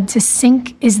 who said, to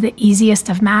sink is the easiest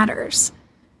of matters.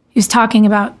 He was talking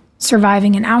about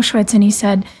surviving in Auschwitz, and he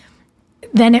said,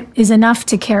 then it is enough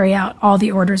to carry out all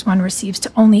the orders one receives,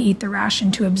 to only eat the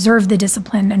ration, to observe the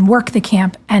discipline and work the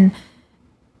camp. And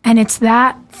it's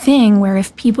that thing where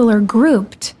if people are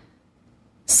grouped,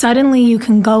 suddenly you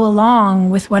can go along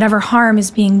with whatever harm is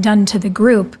being done to the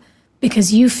group,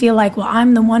 because you feel like, well,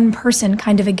 I'm the one person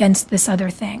kind of against this other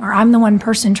thing, or I'm the one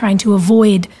person trying to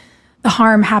avoid the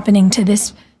harm happening to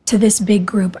this big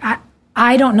group.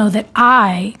 I don't know that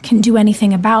I can do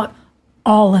anything about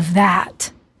all of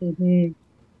that.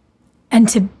 And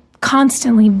to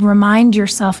constantly remind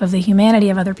yourself of the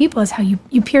humanity of other people is how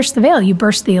you pierce the veil, you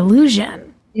burst the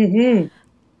illusion.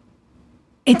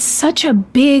 It's such a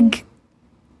big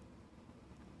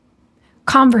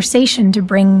conversation to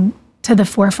bring to the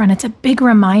forefront. It's a big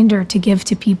reminder to give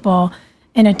to people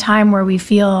in a time where we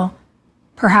feel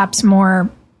perhaps more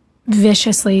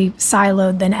viciously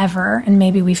siloed than ever, and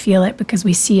maybe we feel it because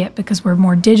we see it because we're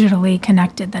more digitally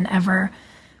connected than ever.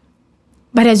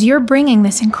 But as you're bringing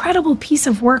this incredible piece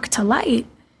of work to light,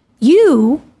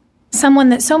 you, someone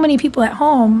that so many people at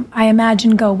home, I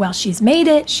imagine, go, well, she's made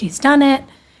it, she's done it,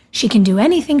 she can do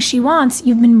anything she wants.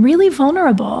 You've been really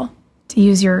vulnerable, to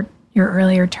use your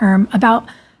earlier term, about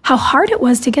how hard it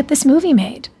was to get this movie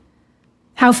made.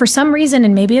 How for some reason,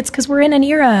 and maybe it's because we're in an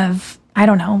era of, I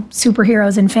don't know,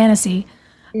 superheroes and fantasy,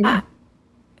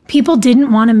 people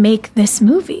didn't want to make this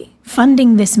movie.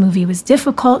 Funding this movie was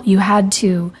difficult. You had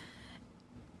to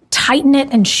tighten it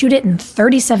and shoot it in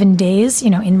 37 days,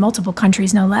 in multiple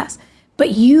countries, no less.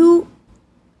 But you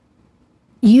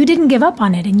didn't give up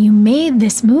on it, and you made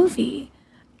this movie.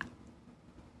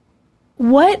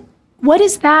 What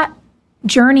is that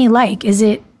journey like? Is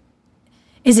it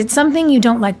something you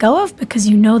don't let go of because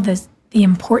you know the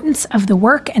importance of the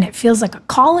work and it feels like a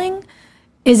calling?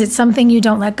 is it something you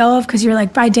don't let go of because you're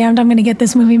like, by damned, I'm going to get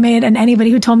this movie made, and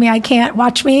anybody who told me I can't,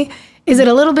 watch me? Is it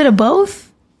a little bit of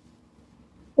both?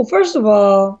 Well, first of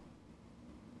all,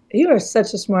 you are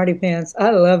such a smarty pants.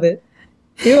 I love it.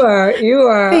 You are.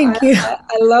 Thank you.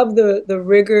 I love the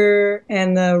rigor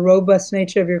and the robust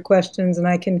nature of your questions, and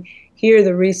I can hear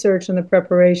the research and the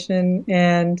preparation,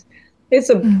 and it's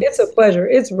a pleasure.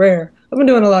 It's rare. I've been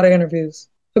doing a lot of interviews.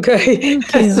 Okay.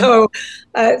 Thank you. So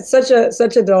such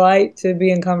a delight to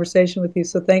be in conversation with you.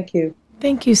 So thank you.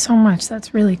 Thank you so much.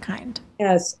 That's really kind.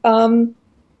 Yes. And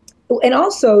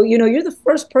also, you're the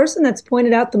first person that's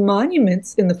pointed out the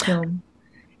monuments in the film.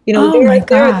 There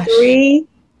are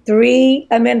three,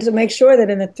 I meant to make sure that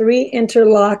in the three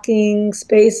interlocking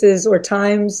spaces or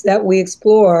times that we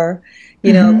explore,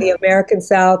 the American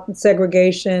South,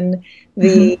 segregation,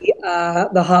 the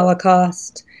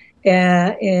Holocaust,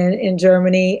 in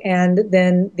Germany, and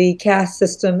then the caste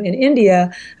system in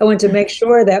India, I wanted to make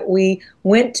sure that we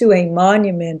went to a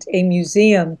monument, a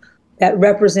museum that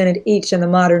represented each in the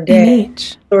modern day.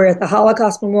 So we were at the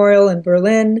Holocaust Memorial in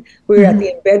Berlin, we were at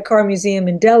the Ambedkar Museum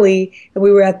in Delhi, and we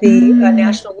were at the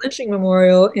National Lynching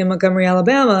Memorial in Montgomery,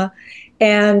 Alabama.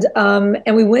 And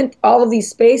we went all of these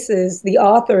spaces. The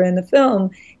author in the film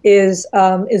is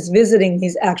visiting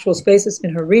these actual spaces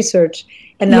in her research,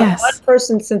 and not one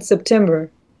person since September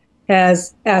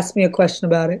has asked me a question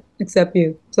about it, except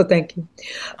you. So thank you,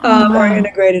 or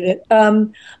integrated it.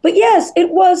 But yes,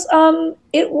 it was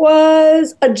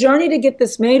a journey to get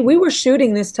this made. We were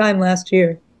shooting this time last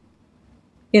year.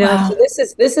 So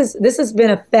this has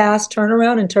been a fast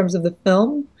turnaround in terms of the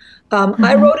film.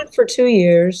 I wrote it for 2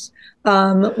 years.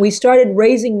 We started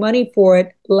raising money for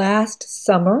it last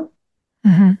summer.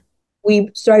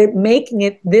 We started making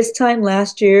it this time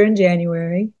last year in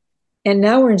January, and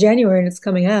now we're in January and it's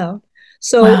coming out.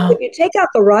 So if you take out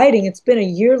the writing, it's been a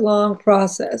year-long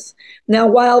process. Now,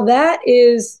 while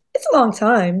it's a long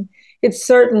time, it's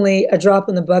certainly a drop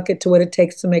in the bucket to what it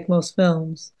takes to make most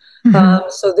films.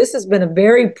 So this has been a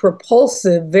very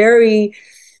propulsive, very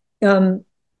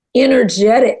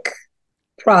energetic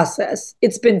process.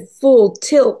 It's been full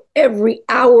tilt every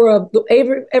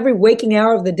waking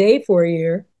hour of the day for a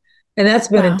year. And that's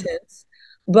been intense.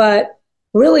 But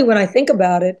really, when I think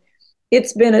about it,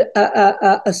 it's been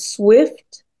a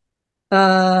swift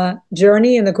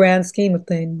journey in the grand scheme of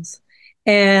things.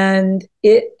 And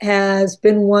it has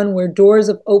been one where doors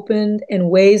have opened and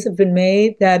ways have been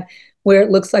made where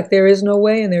it looks like there is no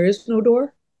way and there is no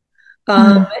door.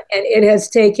 And it has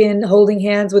taken holding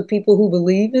hands with people who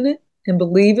believe in it and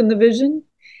believe in the vision.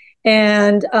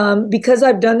 And because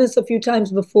I've done this a few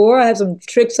times before, I have some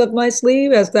tricks up my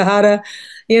sleeve as to how to,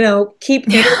 keep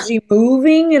energy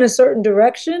moving in a certain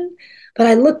direction. But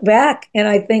I look back and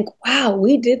I think, wow,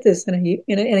 we did this in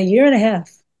a year and a half.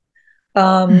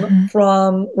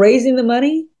 From raising the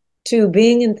money to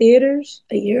being in theaters,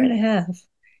 a year and a half.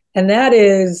 And that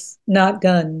is not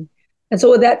done. And so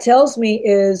what that tells me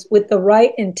is, with the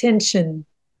right intention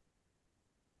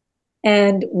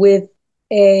and with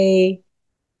a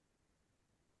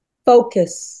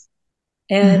focus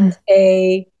and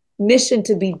a mission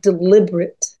to be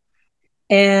deliberate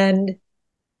and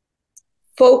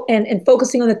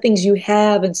focusing on the things you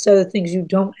have instead of the things you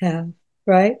don't have,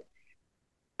 right?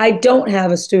 I don't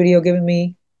have a studio giving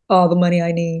me all the money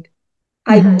I need.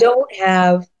 I don't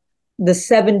have the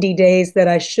 70 days that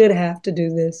I should have to do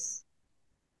this.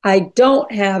 I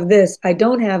don't have this. I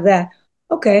don't have that.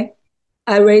 Okay.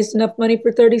 I raised enough money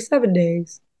for 37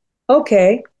 days.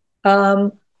 Okay.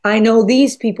 I know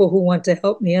these people who want to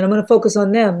help me, and I'm going to focus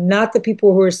on them, not the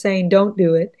people who are saying don't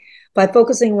do it. By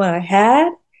focusing on what I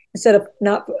had instead of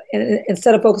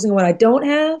focusing on what I don't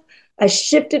have, I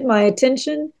shifted my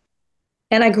attention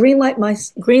and I greenlit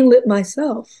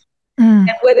myself. And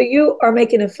whether you are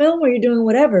making a film or you're doing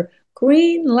whatever,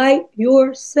 greenlight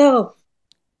yourself.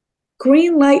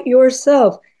 Greenlight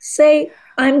yourself. Say,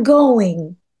 I'm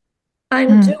going.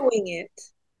 I'm doing it.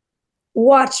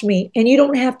 Watch me. And you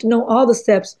don't have to know all the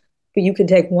steps, but you can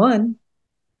take one.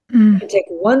 You can take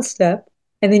one step,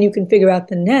 and then you can figure out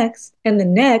the next and the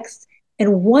next.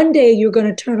 And one day you're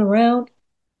going to turn around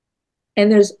and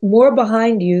there's more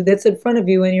behind you that's in front of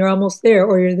you, and you're almost there,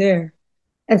 or you're there.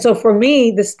 And so for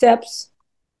me, the steps,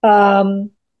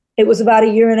 it was about a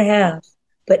year and a half,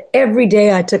 but every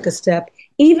day I took a step,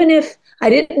 even if I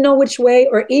didn't know which way,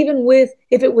 or even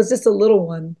if it was just a little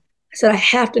one. I said, I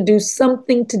have to do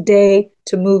something today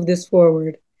to move this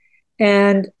forward.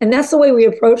 And that's the way we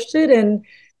approached it.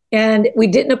 And we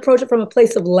didn't approach it from a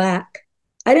place of lack.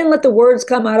 I didn't let the words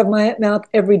come out of my mouth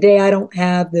every day, I don't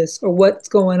have this, or what's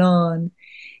going on.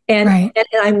 And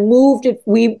I moved it,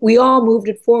 we all moved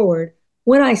it forward.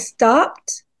 When I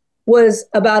stopped was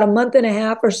about a month and a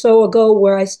half or so ago,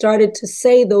 where I started to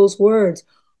say those words.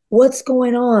 What's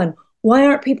going on? Why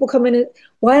aren't people coming in?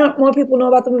 Why don't more people know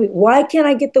about the movie? Why can't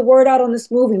I get the word out on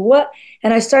this movie? What?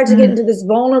 And I started to get into this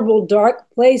vulnerable, dark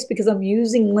place because I'm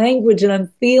using language and I'm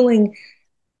feeling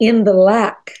in the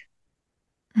lack.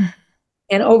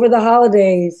 And over the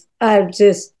holidays, I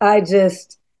just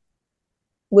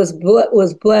was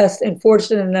blessed and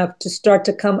fortunate enough to start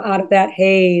to come out of that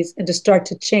haze and to start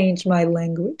to change my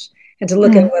language and to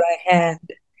look at what I had.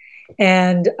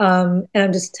 And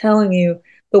I'm just telling you,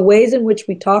 the ways in which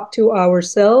we talk to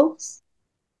ourselves,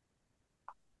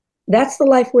 that's the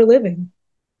life we're living.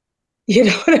 You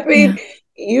know what I mean? Yeah.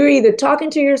 You're either talking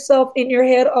to yourself in your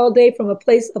head all day from a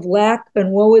place of lack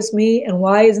and woe is me and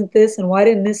why isn't this and why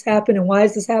didn't this happen and why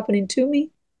is this happening to me?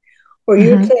 Or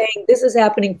you're saying, this is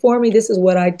happening for me. This is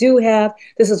what I do have.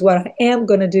 This is what I am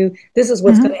going to do. This is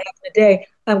what's going to happen today.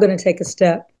 I'm going to take a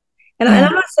step. And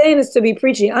I'm not saying this to be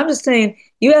preachy. I'm just saying,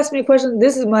 you asked me a question.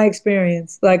 This is my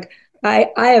experience. Like I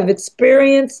have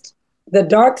experienced the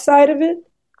dark side of it.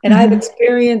 And I've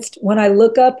experienced when I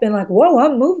look up and like, whoa,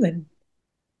 I'm moving.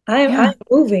 I'm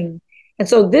moving. And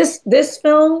so this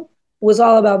film was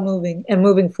all about moving and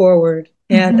moving forward.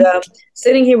 And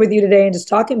sitting here with you today and just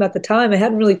talking about the time, I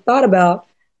hadn't really thought about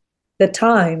the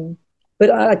time. But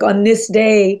like on this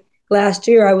day last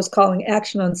year, I was calling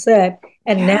action on set.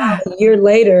 And now a year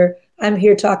later, I'm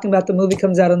here talking about the movie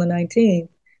comes out on the 19th.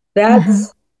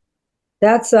 That's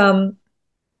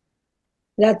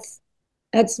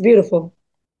beautiful.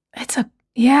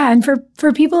 And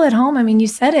for people at home, I mean, you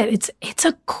said it, it's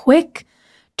a quick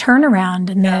turnaround,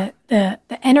 and the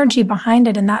energy behind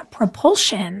it and that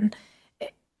propulsion.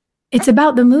 It's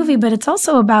about the movie, but it's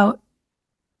also about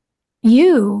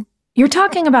you. You're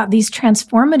talking about these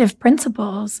transformative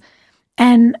principles,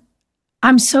 and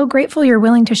I'm so grateful you're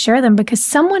willing to share them, because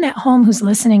someone at home who's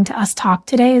listening to us talk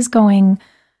today is going,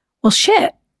 well,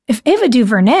 shit, if Ava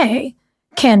DuVernay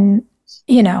can,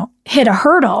 hit a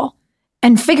hurdle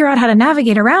and figure out how to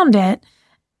navigate around it,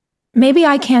 maybe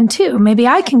I can too. Maybe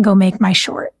I can go make my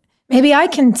short. Maybe I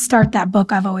can start that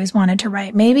book I've always wanted to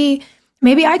write. Maybe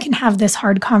I can have this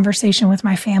hard conversation with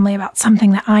my family about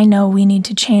something that I know we need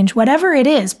to change. Whatever it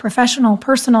is, professional,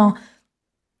 personal,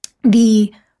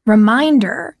 the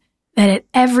reminder that at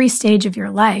every stage of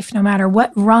your life, no matter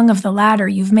what rung of the ladder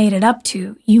you've made it up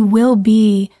to, you will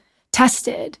be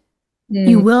tested.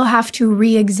 You will have to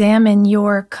re-examine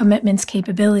your commitments,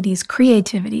 capabilities,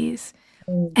 creativities,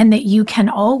 and that you can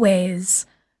always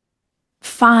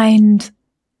find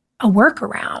a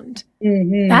workaround.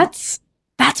 That's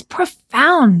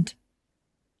profound.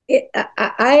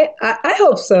 I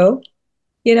hope so.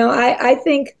 I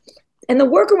think, and the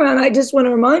workaround, I just want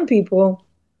to remind people,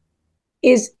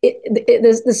 is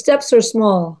the steps are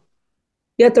small.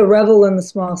 You have to revel in the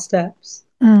small steps.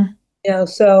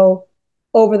 So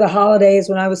over the holidays,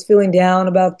 when I was feeling down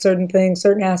about certain things,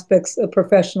 certain aspects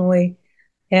professionally,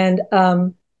 and I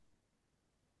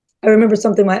remember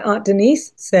something my Aunt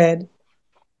Denise said: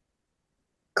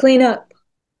 clean up.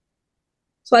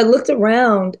 So I looked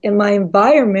around and my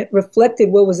environment reflected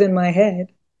what was in my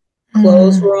head.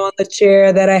 Clothes were on the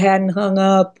chair that I hadn't hung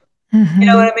up. You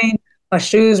know what I mean? My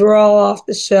shoes were all off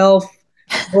the shelf.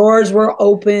 Drawers were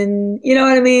open. You know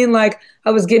what I mean? Like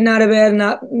I was getting out of bed and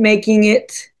not making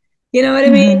it. You know what I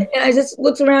mean? And I just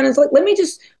looked around and it's like, when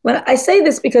I say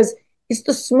this because it's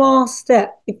the small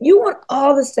step. If you want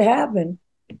all this to happen,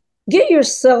 get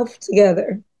yourself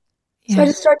together. So I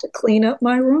just start to clean up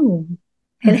my room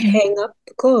and hang up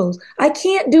the clothes. I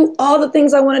can't do all the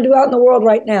things I want to do out in the world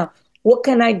right now. What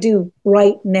can I do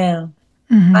right now?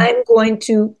 I'm going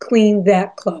to clean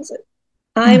that closet.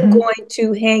 I'm going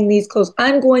to hang these clothes.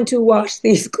 I'm going to wash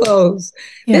these clothes.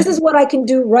 This is what I can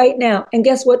do right now. And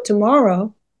guess what?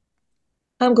 Tomorrow,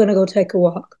 I'm going to go take a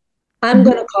walk. I'm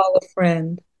going to call a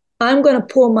friend. I'm going to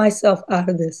pull myself out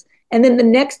of this. And then the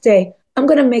next day, I'm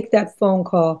going to make that phone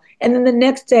call. And then the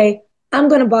next day, I'm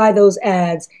going to buy those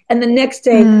ads. And the next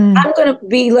day, I'm going to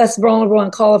be less vulnerable and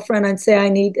call a friend and say I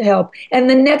need help. And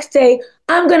the next day,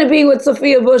 I'm going to be with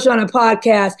Sophia Bush on a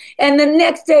podcast. And the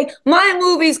next day, my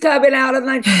movie's coming out. And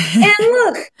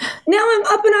look, now I'm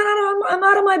up and I'm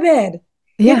out of my bed.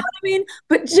 You know what I mean?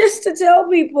 But just to tell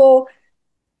people,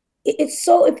 it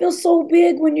feels so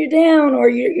big when you're down or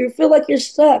you feel like you're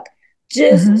stuck.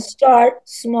 Just start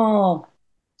small.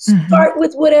 Start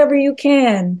with whatever you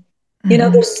can.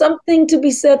 There's something to be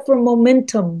said for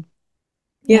momentum.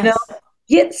 You know,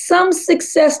 get some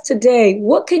success today.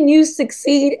 What can you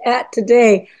succeed at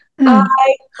today? I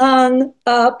hung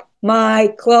up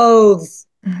my clothes.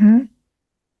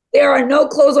 There are no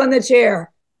clothes on the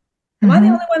chair. Am I the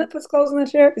only one that puts clothes in the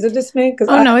chair? Is it just me?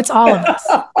 No, it's all of us.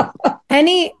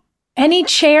 Any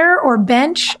chair or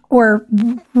bench or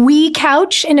wee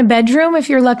couch in a bedroom, if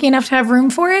you're lucky enough to have room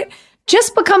for it,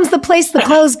 just becomes the place the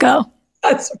clothes go.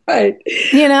 That's right.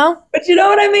 You know? But you know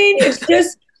what I mean?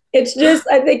 It's just,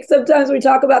 I think sometimes we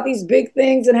talk about these big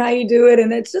things and how you do it,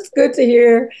 and it's just good to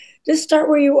hear. Just start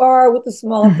where you are with the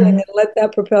small thing and let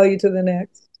that propel you to the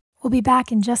next. We'll be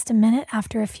back in just a minute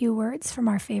after a few words from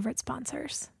our favorite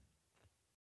sponsors.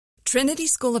 Trinity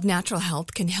School of Natural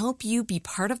Health can help you be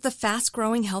part of the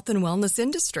fast-growing health and wellness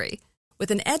industry. With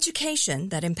an education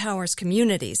that empowers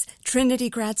communities, Trinity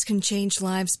grads can change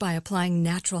lives by applying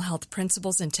natural health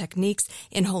principles and techniques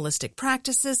in holistic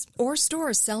practices or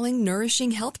stores selling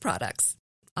nourishing health products.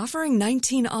 Offering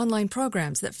 19 online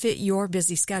programs that fit your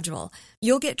busy schedule,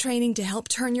 you'll get training to help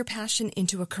turn your passion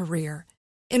into a career.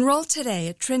 Enroll today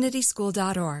at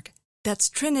trinityschool.org. That's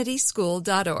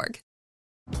trinityschool.org.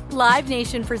 Live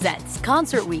Nation presents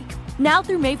Concert Week. Now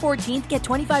through May 14th, get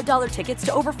 $25 tickets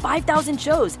to over 5,000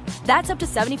 shows. That's up to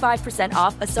 75%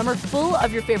 off a summer full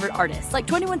of your favorite artists like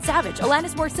 21 Savage,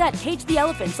 Alanis Morissette, Cage the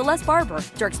Elephant, Celeste Barber,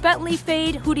 Dierks Bentley,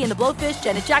 Fade, Hootie and the Blowfish,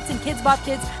 Janet Jackson, Kids Bop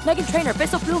Kids, Meghan Trainor,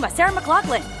 Peso Pluma, Sarah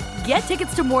McLachlan. Get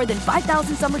tickets to more than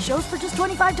 5,000 summer shows for just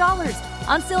 $25.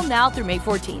 Until now through May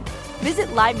 14th. Visit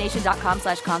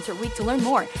livenation.com/Concert Week to learn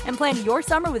more and plan your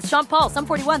summer with Sean Paul, Sum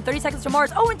 41, 30 Seconds to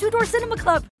Mars, and Two Door Cinema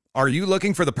Club. Are you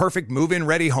looking for the perfect move-in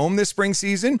ready home this spring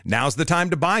season? Now's the time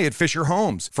to buy at Fisher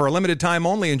Homes. For a limited time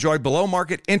only, enjoy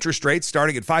below-market interest rates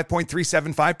starting at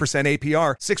 5.375%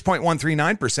 APR,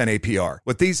 6.139% APR.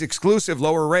 With these exclusive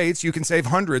lower rates, you can save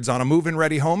hundreds on a move-in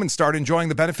ready home and start enjoying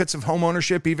the benefits of home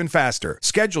ownership even faster.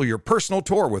 Schedule your personal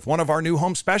tour with one of our new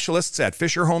home specialists at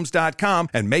FisherHomes.com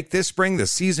and make this spring the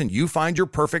season you find your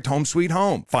perfect home sweet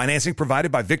home. Financing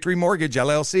provided by Victory Mortgage,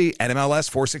 LLC, NMLS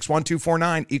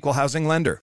 461249, Equal Housing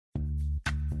Lender.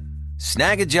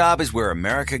 Snag a Job is where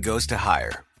America goes to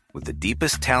hire, with the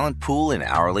deepest talent pool in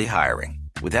hourly hiring.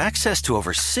 With access to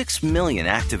over 6 million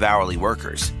active hourly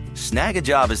workers, Snag a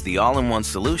Job is the all-in-one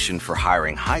solution for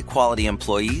hiring high-quality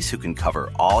employees who can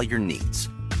cover all your needs.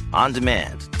 On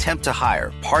demand, temp to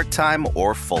hire, part-time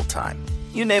or full-time.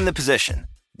 You name the position.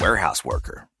 Warehouse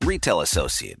worker, retail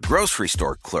associate, grocery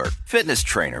store clerk, fitness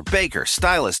trainer, baker,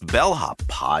 stylist, bellhop,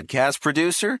 podcast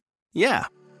producer. Yeah,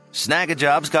 Snag a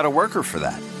Job's got a worker for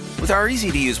that. With our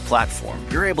easy-to-use platform,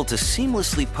 you're able to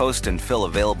seamlessly post and fill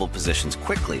available positions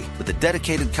quickly with a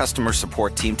dedicated customer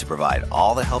support team to provide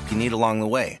all the help you need along the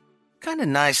way. Kind of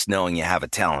nice knowing you have a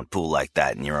talent pool like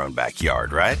that in your own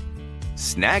backyard, right?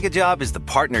 Snag a Job is the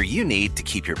partner you need to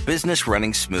keep your business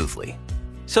running smoothly.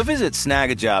 So visit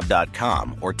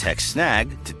snagajob.com or text SNAG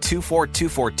to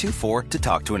 242424 to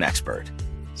talk to an expert.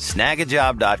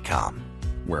 Snagajob.com,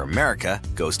 where America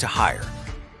goes to hire.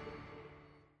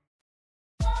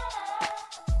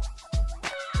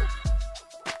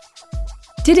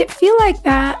 Did it feel like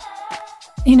that,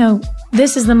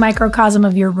 this is the microcosm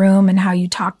of your room and how you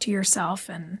talk to yourself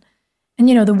and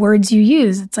the words you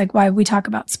use. It's like why we talk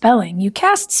about spelling. You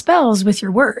cast spells with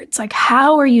your words. Like,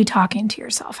 how are you talking to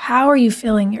yourself? How are you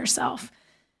feeling yourself?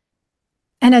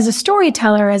 And as a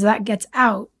storyteller, as that gets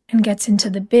out and gets into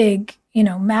the big,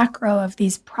 macro of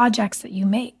these projects that you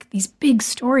make, these big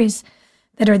stories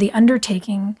that are the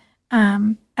undertaking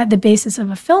at the basis of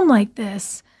a film like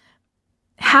this,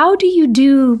 how do you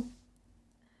do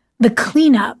the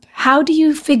cleanup? How do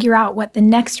you figure out what the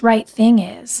next right thing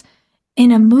is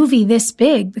in a movie this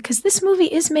big? Because this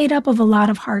movie is made up of a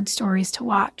lot of hard stories to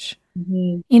watch.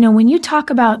 Mm-hmm. When you talk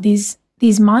about these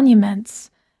monuments,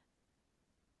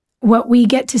 what we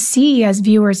get to see as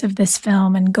viewers of this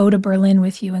film and go to Berlin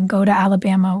with you and go to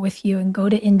Alabama with you and go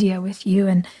to India with you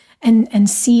and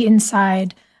see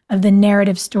inside of the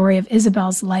narrative story of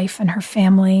Isabel's life and her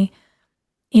family,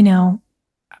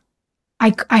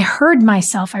 I heard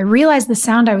myself. I realized the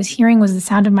sound I was hearing was the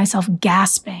sound of myself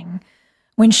gasping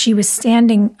when she was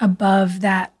standing above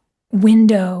that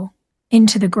window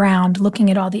into the ground, looking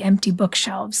at all the empty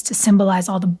bookshelves to symbolize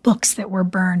all the books that were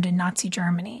burned in Nazi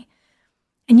Germany.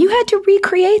 And you had to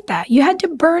recreate that. You had to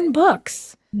burn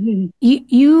books. Mm-hmm.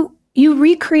 You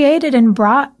recreated and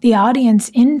brought the audience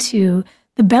into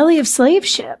the belly of slave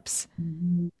ships.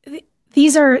 Mm-hmm.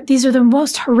 These are the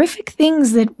most horrific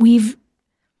things that we've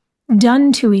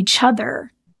done to each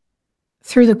other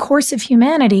through the course of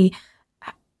humanity.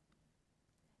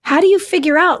 How do you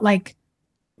figure out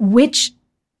which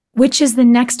is the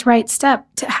next right step?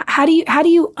 How do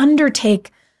you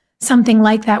undertake something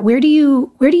like that? Where do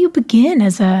you begin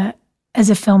as a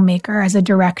filmmaker, as a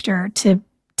director to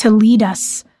lead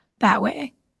us that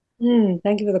way?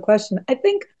 Thank you for the question. I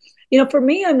think, for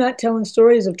me, I'm not telling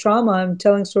stories of trauma. I'm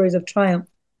telling stories of triumph.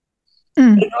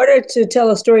 In order to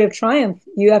tell a story of triumph,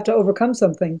 you have to overcome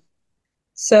something.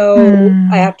 So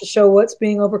I have to show what's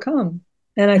being overcome.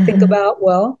 And I think about,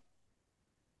 well,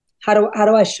 how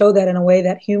do I show that in a way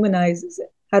that humanizes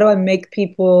it? How do I make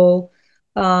people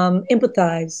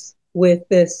empathize with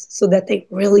this so that they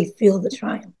really feel the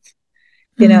triumph?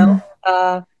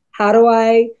 How do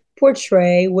I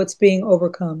portray what's being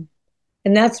overcome?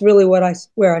 And that's really where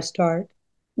I start.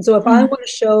 And so if I want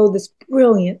to show this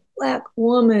brilliant Black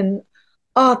woman,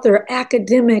 author,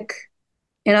 academic,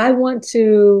 and I want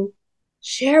to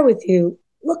share with you,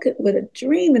 look at what a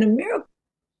dream and a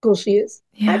miracle she is.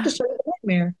 I have to show you the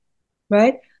nightmare,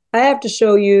 right? I have to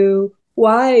show you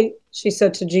why she's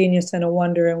such a genius and a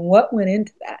wonder and what went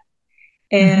into that.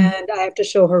 And I have to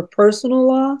show her personal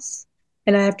loss,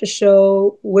 and I have to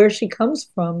show where she comes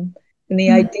from and the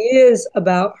ideas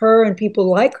about her and people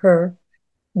like her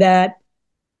that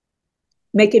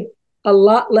make it a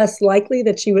lot less likely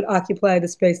that she would occupy the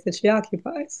space that she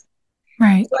occupies.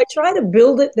 Right. So I try to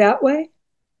build it that way.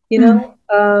 If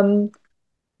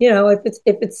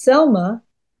it's Selma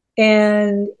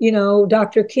and,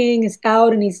 Dr. King is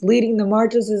out and he's leading the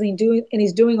marches and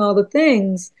he's doing all the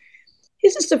things,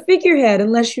 he's just a figurehead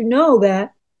unless you know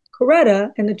that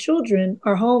Coretta and the children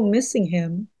are home missing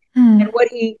him and what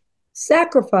he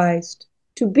sacrificed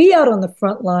to be out on the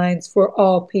front lines for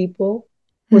all people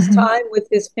was time with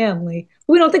his family.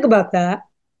 We don't think about that.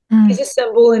 He's a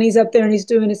symbol and he's up there and he's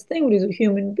doing his thing, but he's a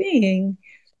human being.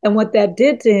 And what that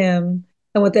did to him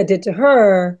and what that did to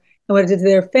her and what it did to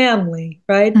their family,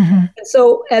 right? And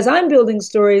so as I'm building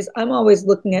stories, I'm always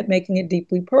looking at making it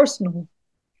deeply personal.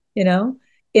 In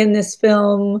this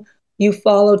film, you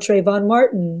follow Trayvon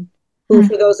Martin, who,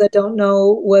 for those that don't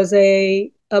know, was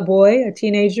a boy, a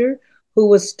teenager, who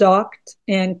was stalked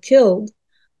and killed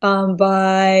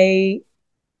by,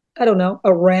 I don't know,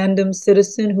 a random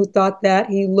citizen who thought that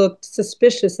he looked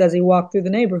suspicious as he walked through the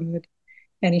neighborhood,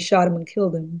 and he shot him and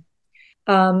killed him.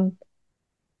 I'm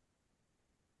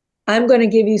going to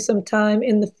give you some time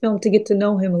in the film to get to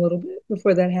know him a little bit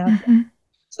before that happens,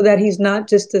 so that he's not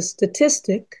just a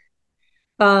statistic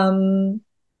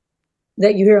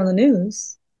that you hear on the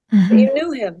news. You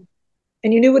knew him,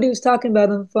 and you knew what he was talking about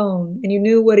on the phone, and you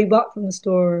knew what he bought from the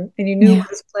store, and you knew what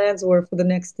his plans were for the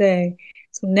next day.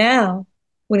 So now,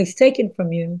 when he's taken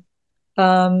from you,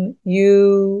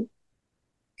 you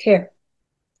care.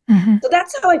 So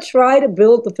that's how I try to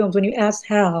build the films. When you ask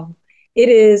how, it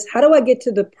is, how do I get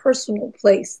to the personal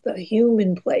place, the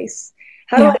human place?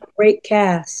 How do I break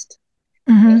cast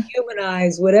and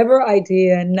humanize whatever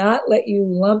idea and not let you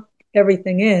lump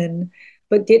everything in,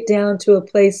 but get down to a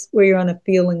place where you're on a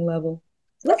feeling level?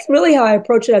 So that's really how I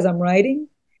approach it as I'm writing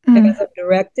and as I'm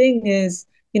directing, is,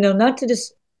 not to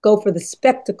just go for the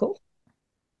spectacle,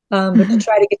 but to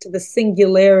try to get to the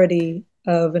singularity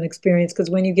of an experience. Because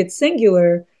when you get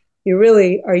singular, you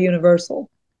really are universal.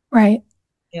 Right.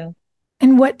 Yeah.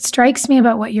 And what strikes me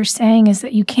about what you're saying is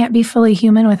that you can't be fully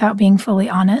human without being fully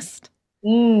honest.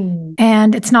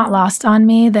 And it's not lost on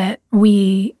me that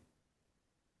we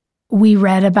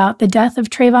read about the death of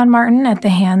Trayvon Martin at the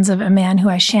hands of a man who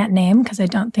I shan't name because I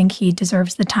don't think he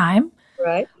deserves the time.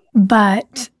 Right.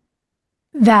 But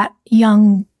that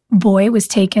young boy was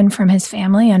taken from his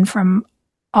family and from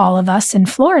all of us in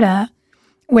Florida,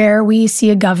 where we see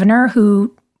a governor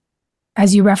who,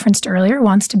 as you referenced earlier,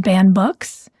 wants to ban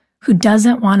books, who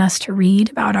doesn't want us to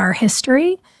read about our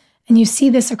history. And you see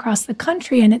this across the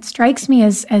country, and it strikes me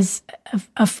as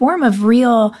a form of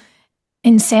real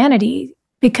insanity,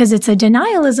 because it's a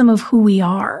denialism of who we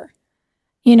are.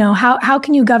 How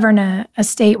can you govern a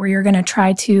state where you're going to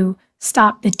try to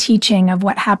stop the teaching of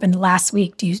what happened last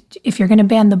week? If you're going to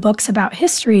ban the books about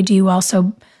history, do you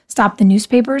also stop the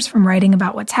newspapers from writing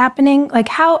about what's happening? Like,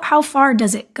 how far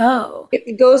does it go?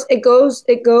 It goes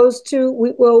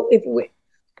to,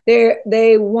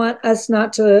 they want us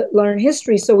not to learn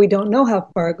history, so we don't know how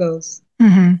far it goes.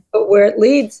 But where it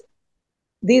leads,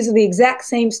 these are the exact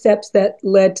same steps that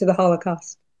led to the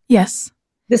Holocaust. Yes.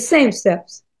 The same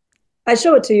steps. I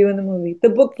show it to you in the movie, the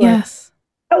book. Yes.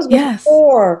 That was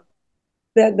before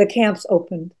the camps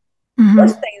opened.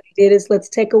 First thing they did is, let's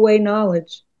take away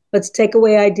knowledge. Let's take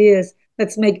away ideas.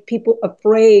 Let's make people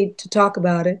afraid to talk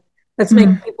about it. Let's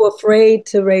make people afraid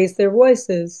to raise their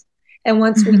voices. And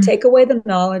once we take away the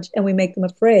knowledge and we make them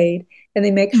afraid, and they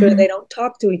make sure they don't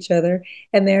talk to each other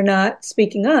and they're not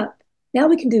speaking up, now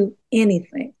we can do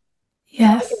anything.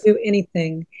 Yes. We can do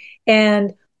anything.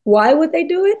 And why would they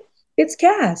do it? It's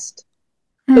caste.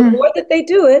 The more that they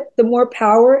do it, the more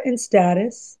power and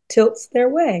status tilts their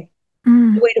way.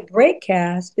 The way to break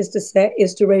caste is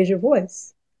to raise your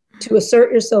voice, to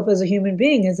assert yourself as a human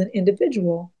being, as an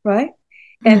individual, right?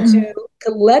 And to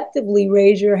collectively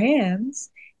raise your hands,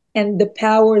 and the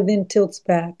power then tilts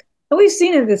back. And we've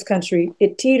seen in this country,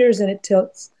 it teeters and it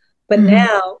tilts, but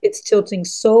now it's tilting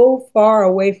so far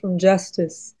away from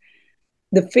justice.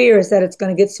 The fear is that it's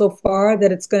going to get so far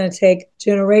that it's going to take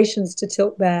generations to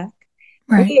tilt back.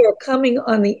 Right.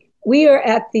 We are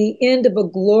at the end of a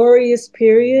glorious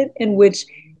period in which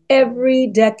every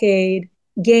decade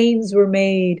gains were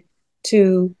made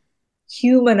to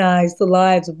humanize the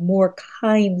lives of more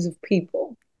kinds of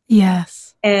people.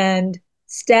 Yes. And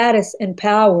status and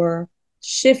power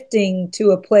shifting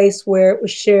to a place where it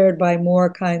was shared by more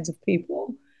kinds of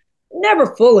people.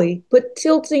 Never fully, but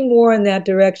tilting more in that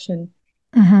direction.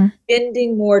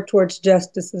 Bending more towards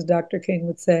justice, as Dr. King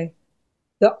would say.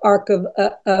 The arc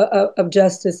of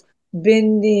justice,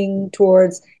 bending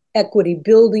towards equity,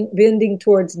 bending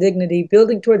towards dignity,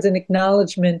 building towards an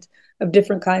acknowledgement of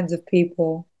different kinds of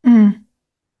people.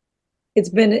 It's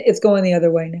going the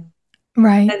other way now.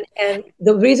 Right. And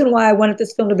the reason why I wanted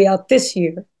this film to be out this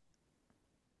year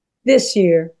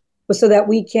was so that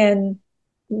we can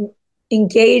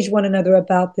engage one another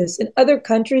about this. In other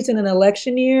countries, in an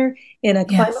election year, in a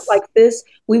climate like this,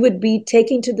 we would be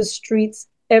taking to the streets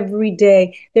every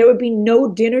day. There would be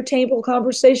no dinner table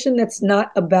conversation that's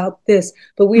not about this.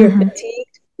 But we are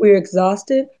fatigued, we are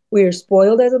exhausted, we are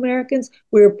spoiled as Americans,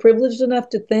 we are privileged enough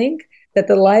to think that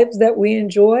the lives that we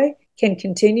enjoy can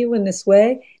continue in this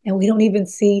way, and we don't even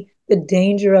see the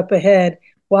danger up ahead.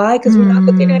 Why? Because we're not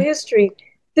looking at history.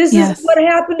 This is what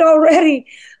happened already.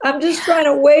 I'm just trying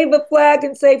to wave a flag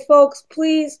and say, folks,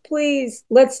 please,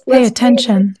 let's pay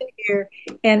attention here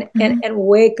and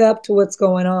wake up to what's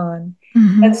going on.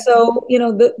 And so,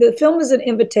 the film is an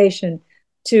invitation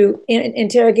to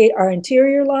interrogate our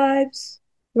interior lives,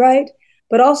 right?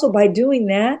 But also by doing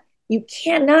that, you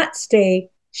cannot stay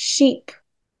sheep.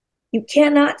 You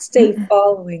cannot stay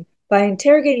following. By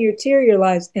interrogating your interior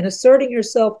lives and asserting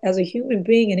yourself as a human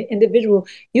being and an individual,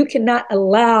 you cannot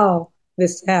allow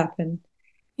this to happen.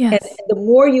 Yes. And the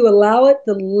more you allow it,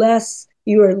 the less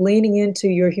you are leaning into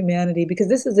your humanity, because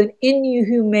this is an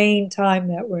inhumane time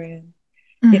that we're in.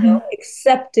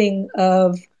 Accepting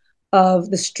of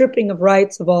the stripping of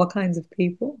rights of all kinds of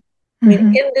people. I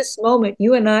mean, in this moment,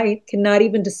 you and I cannot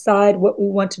even decide what we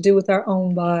want to do with our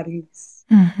own bodies.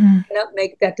 We cannot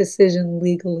make that decision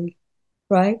legally,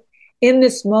 right? In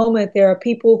this moment, there are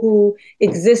people who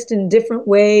exist in different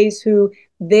ways, who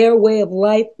their way of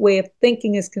life, way of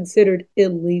thinking is considered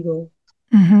illegal.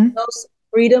 Those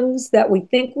freedoms that we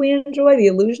think we enjoy, the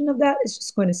illusion of that is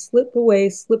just going to slip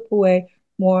away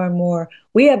more and more.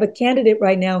 We have a candidate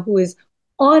right now who is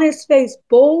on his face,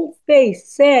 bold face,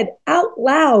 said out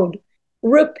loud,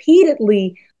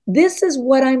 repeatedly, this is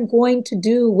what I'm going to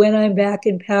do when I'm back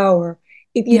in power.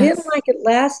 If you didn't like it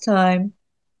last time,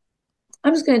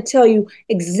 I'm just going to tell you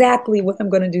exactly what I'm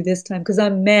going to do this time, because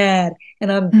I'm mad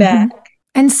and I'm back.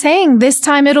 And saying this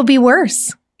time it'll be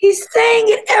worse. He's saying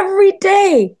it every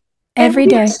day. Every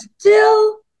day.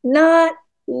 Still not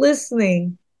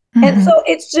listening. And so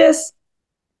it's just,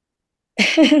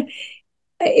 it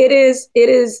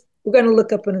is, we're going to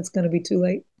look up and it's going to be too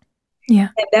late. Yeah.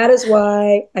 And that is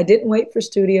why I didn't wait for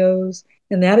studios.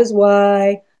 And that is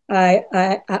why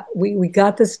we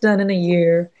got this done in a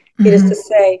year. It is to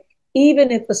say,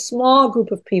 even if a small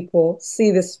group of people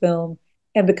see this film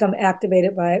and become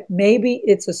activated by it, maybe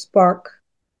it's a spark.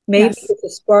 Maybe it's a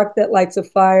spark that lights a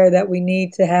fire that we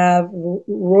need to have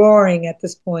roaring at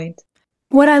this point.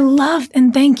 What I love,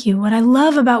 and thank you, what I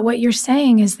love about what you're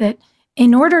saying is that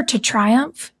in order to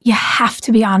triumph, you have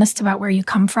to be honest about where you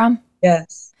come from.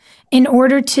 Yes. In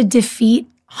order to defeat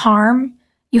harm,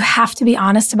 you have to be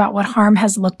honest about what harm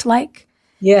has looked like.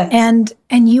 Yes.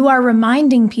 And you are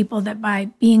reminding people that by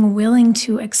being willing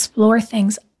to explore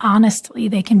things honestly,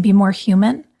 they can be more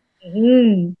human.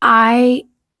 I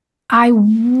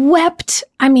wept,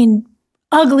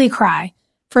 ugly cry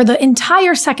for the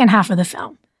entire second half of the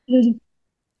film.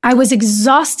 I was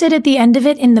exhausted at the end of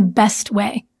it in the best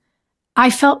way.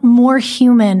 I felt more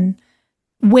human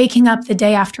waking up the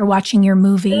day after watching your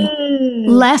movie,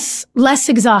 less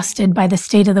exhausted by the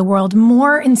state of the world,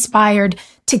 more inspired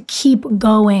to keep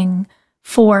going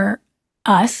for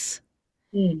us.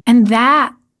 And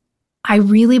that, I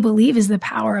really believe, is the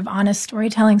power of honest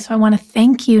storytelling. So I want to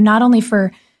thank you not only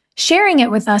for sharing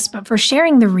it with us, but for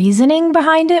sharing the reasoning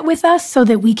behind it with us so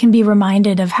that we can be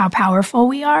reminded of how powerful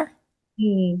we are.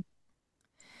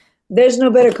 There's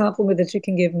no better compliment that you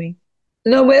can give me.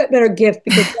 No better gift,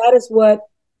 because that is what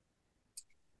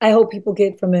I hope people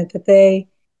get from it, that they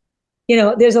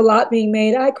there's a lot being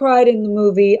made. I cried in the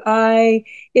movie.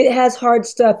 It has hard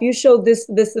stuff. You showed this,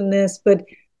 this, and this, but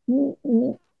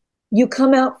you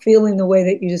come out feeling the way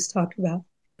that you just talked about.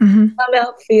 Mm-hmm. Come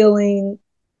out feeling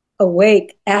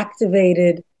awake,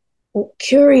 activated,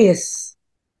 curious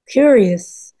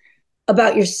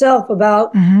about yourself,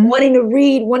 about wanting to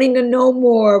read, wanting to know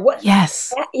more.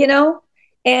 Yes.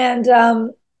 And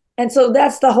so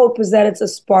that's the hope, is that it's a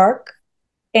spark.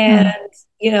 And,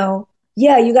 you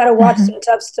got to watch some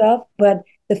tough stuff, but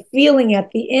the feeling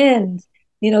at the end,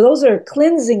 those are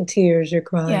cleansing tears you're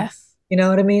crying. Yes. You know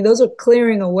what I mean? Those are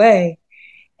clearing away.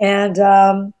 And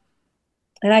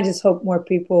I just hope more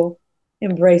people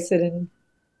embrace it and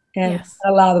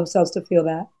allow themselves to feel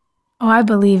that. Oh, I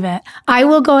believe it. I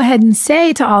will go ahead and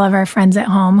say to all of our friends at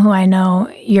home, who I know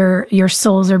your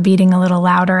souls are beating a little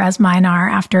louder as mine are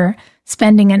after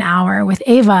spending an hour with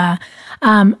Ava,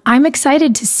 I'm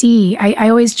excited to see. I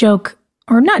always joke,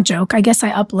 or not joke, I guess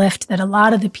I uplift that a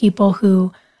lot of the people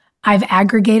who I've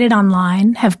aggregated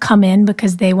online have come in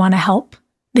because they want to help.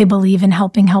 They believe in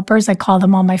helping helpers. I call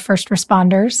them all my first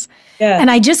responders. Yeah. And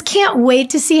I just can't wait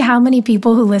to see how many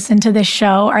people who listen to this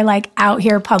show are like out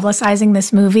here publicizing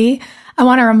this movie. I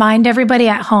want to remind everybody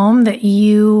at home that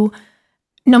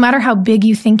no matter how big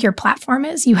you think your platform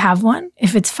is, you have one.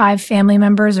 If it's 5 family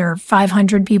members or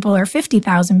 500 people or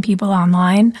 50,000 people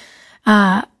online,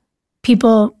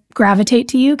 people gravitate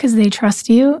to you because they trust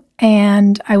you.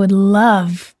 And I would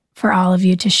love for all of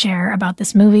you to share about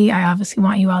this movie. I obviously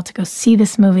want you all to go see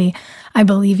this movie. I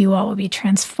believe you all will be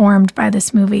transformed by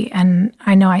this movie. And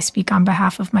I know I speak on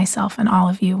behalf of myself and all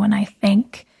of you when I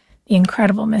thank the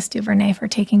incredible Miss DuVernay for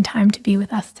taking time to be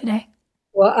with us today.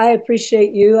 Well, I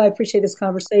appreciate you. I appreciate this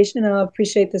conversation, and I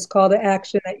appreciate this call to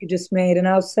action that you just made. And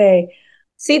I'll say,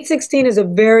 Seat 16 is a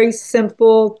very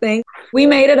simple thing. We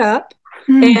made it up.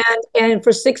 And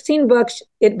for $16,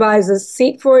 it buys a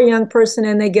seat for a young person,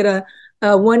 and they get a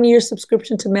 1-year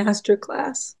subscription to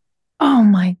Masterclass. Oh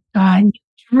my God.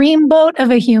 Dreamboat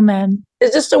of a human.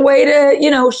 It's just a way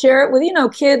to, share it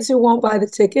with, kids who won't buy the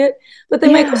ticket, but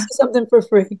they make us see something for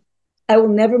free. I will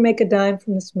never make a dime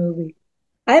from this movie.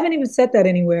 I haven't even said that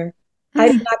anywhere. I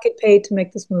did not get paid to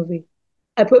make this movie.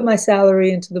 I put my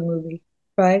salary into the movie,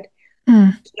 right?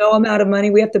 No amount of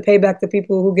money. We have to pay back the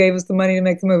people who gave us the money to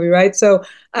make the movie, right? So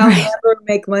I'll never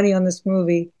make money on this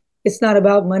movie. It's not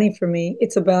about money for me.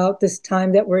 It's about this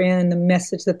time that we're in, the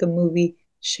message that the movie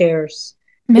shares.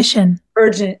 Mission. It's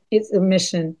urgent. It's a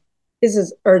mission. This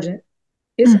is urgent.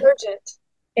 It's urgent.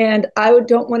 And I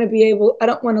don't want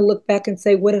to look back and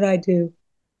say, what did I do?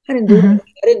 I didn't do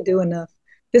anything. I didn't do enough.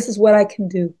 This is what I can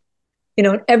do.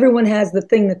 And everyone has the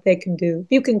thing that they can do. If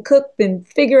you can cook, then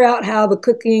figure out how the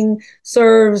cooking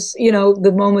serves,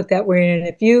 the moment that we're in.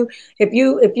 If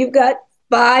you've got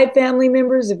 5 family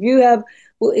members, if you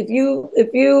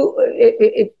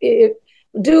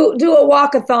do a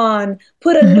walkathon,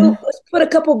 put a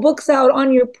couple books out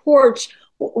on your porch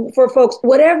for folks,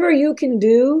 whatever you can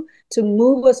do to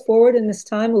move us forward in this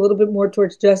time a little bit more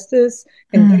towards justice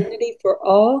and dignity for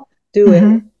all, do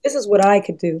it. This is what I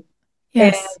could do.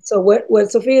 Yes. And so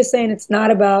what Sophia's saying, it's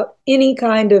not about any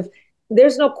kind of,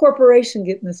 there's no corporation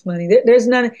getting this money. There's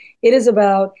none. It is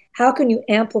about how can you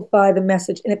amplify the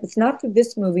message? And if it's not through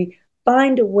this movie,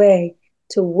 find a way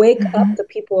to wake up the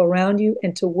people around you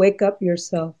and to wake up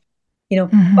yourself.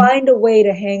 Find a way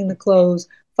to hang the clothes,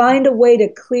 find a way to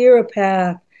clear a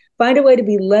path, find a way to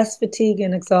be less fatigued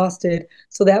and exhausted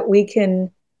so that we can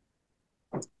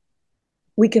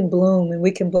bloom and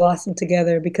we can blossom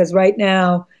together, because right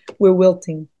now we're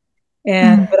wilting.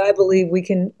 But I believe we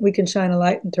can shine a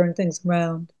light and turn things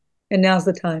around. And now's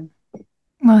the time.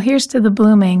 Well, here's to the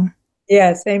blooming.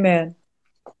 Yes, amen.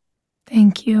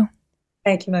 Thank you.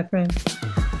 Thank you, my friend.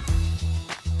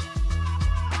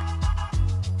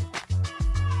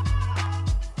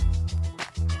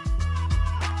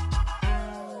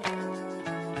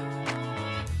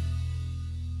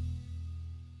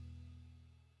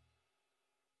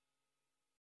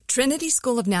 Trinity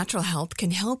School of Natural Health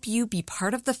can help you be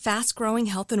part of the fast-growing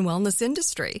health and wellness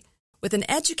industry. With an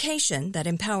education that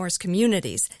empowers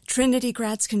communities, Trinity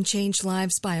grads can change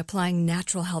lives by applying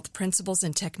natural health principles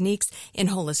and techniques in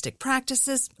holistic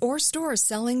practices or stores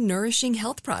selling nourishing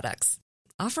health products.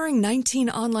 Offering 19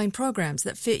 online programs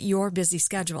that fit your busy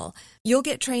schedule, you'll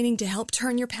get training to help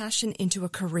turn your passion into a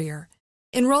career.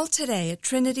 Enroll today at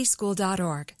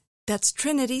trinityschool.org. That's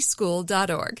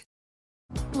trinityschool.org.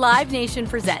 Live Nation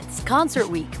presents Concert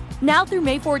Week. Now through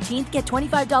May 14th, get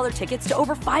 $25 tickets to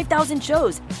over 5,000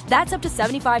 shows. That's up to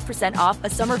 75% off a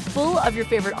summer full of your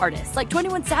favorite artists like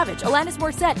 21 Savage, Alanis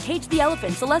Morissette, Cage the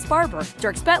Elephant, Celeste Barber,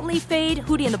 Dierks Bentley, Fade,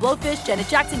 Hootie and the Blowfish, Janet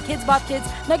Jackson, Kids Bop Kids,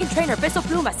 Meghan Trainor, Peso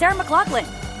Pluma, Sarah McLachlan.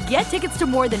 Get tickets to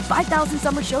more than 5,000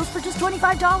 summer shows for just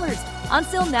 $25. On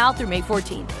sale now through May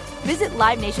 14th. Visit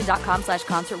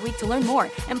LiveNation.com/Concert Week to learn more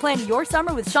and plan your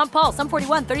summer with Sean Paul, Sum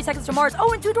 41, 30 Seconds to Mars,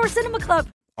 and Two Door Cinema Club.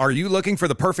 Are you looking for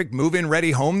the perfect move-in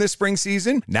ready home this spring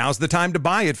season? Now's the time to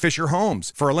buy at Fisher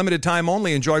Homes. For a limited time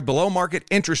only, enjoy below-market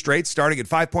interest rates starting at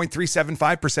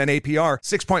 5.375% APR,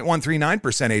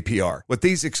 6.139% APR. With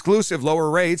these exclusive lower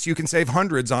rates, you can save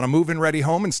hundreds on a move-in ready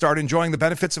home and start enjoying the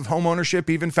benefits of homeownership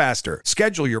even faster.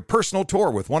 Schedule your personal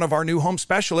tour with one of our new home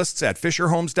specialists at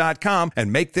FisherHomes.com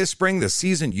and make this spring the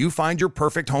season you find your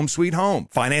perfect home sweet home.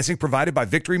 Financing provided by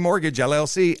Victory Mortgage,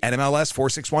 LLC, NMLS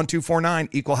 461249,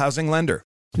 Equal Housing Lender.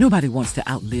 Nobody wants to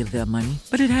outlive their money,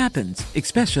 but it happens,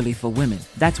 especially for women.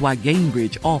 That's why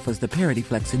Gainbridge offers the Parity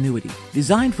Flex annuity,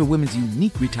 designed for women's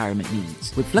unique retirement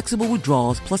needs, with flexible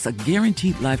withdrawals plus a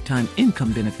guaranteed lifetime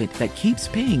income benefit that keeps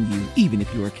paying you even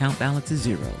if your account balance is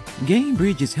zero.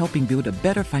 Gainbridge is helping build a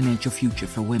better financial future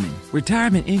for women.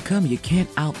 Retirement income you can't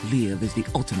outlive is the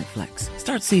ultimate flex.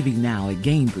 Start saving now at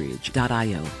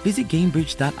Gainbridge.io. Visit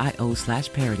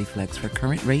Gainbridge.io/ParityFlex for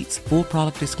current rates, full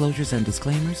product disclosures and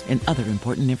disclaimers, and other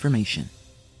important information.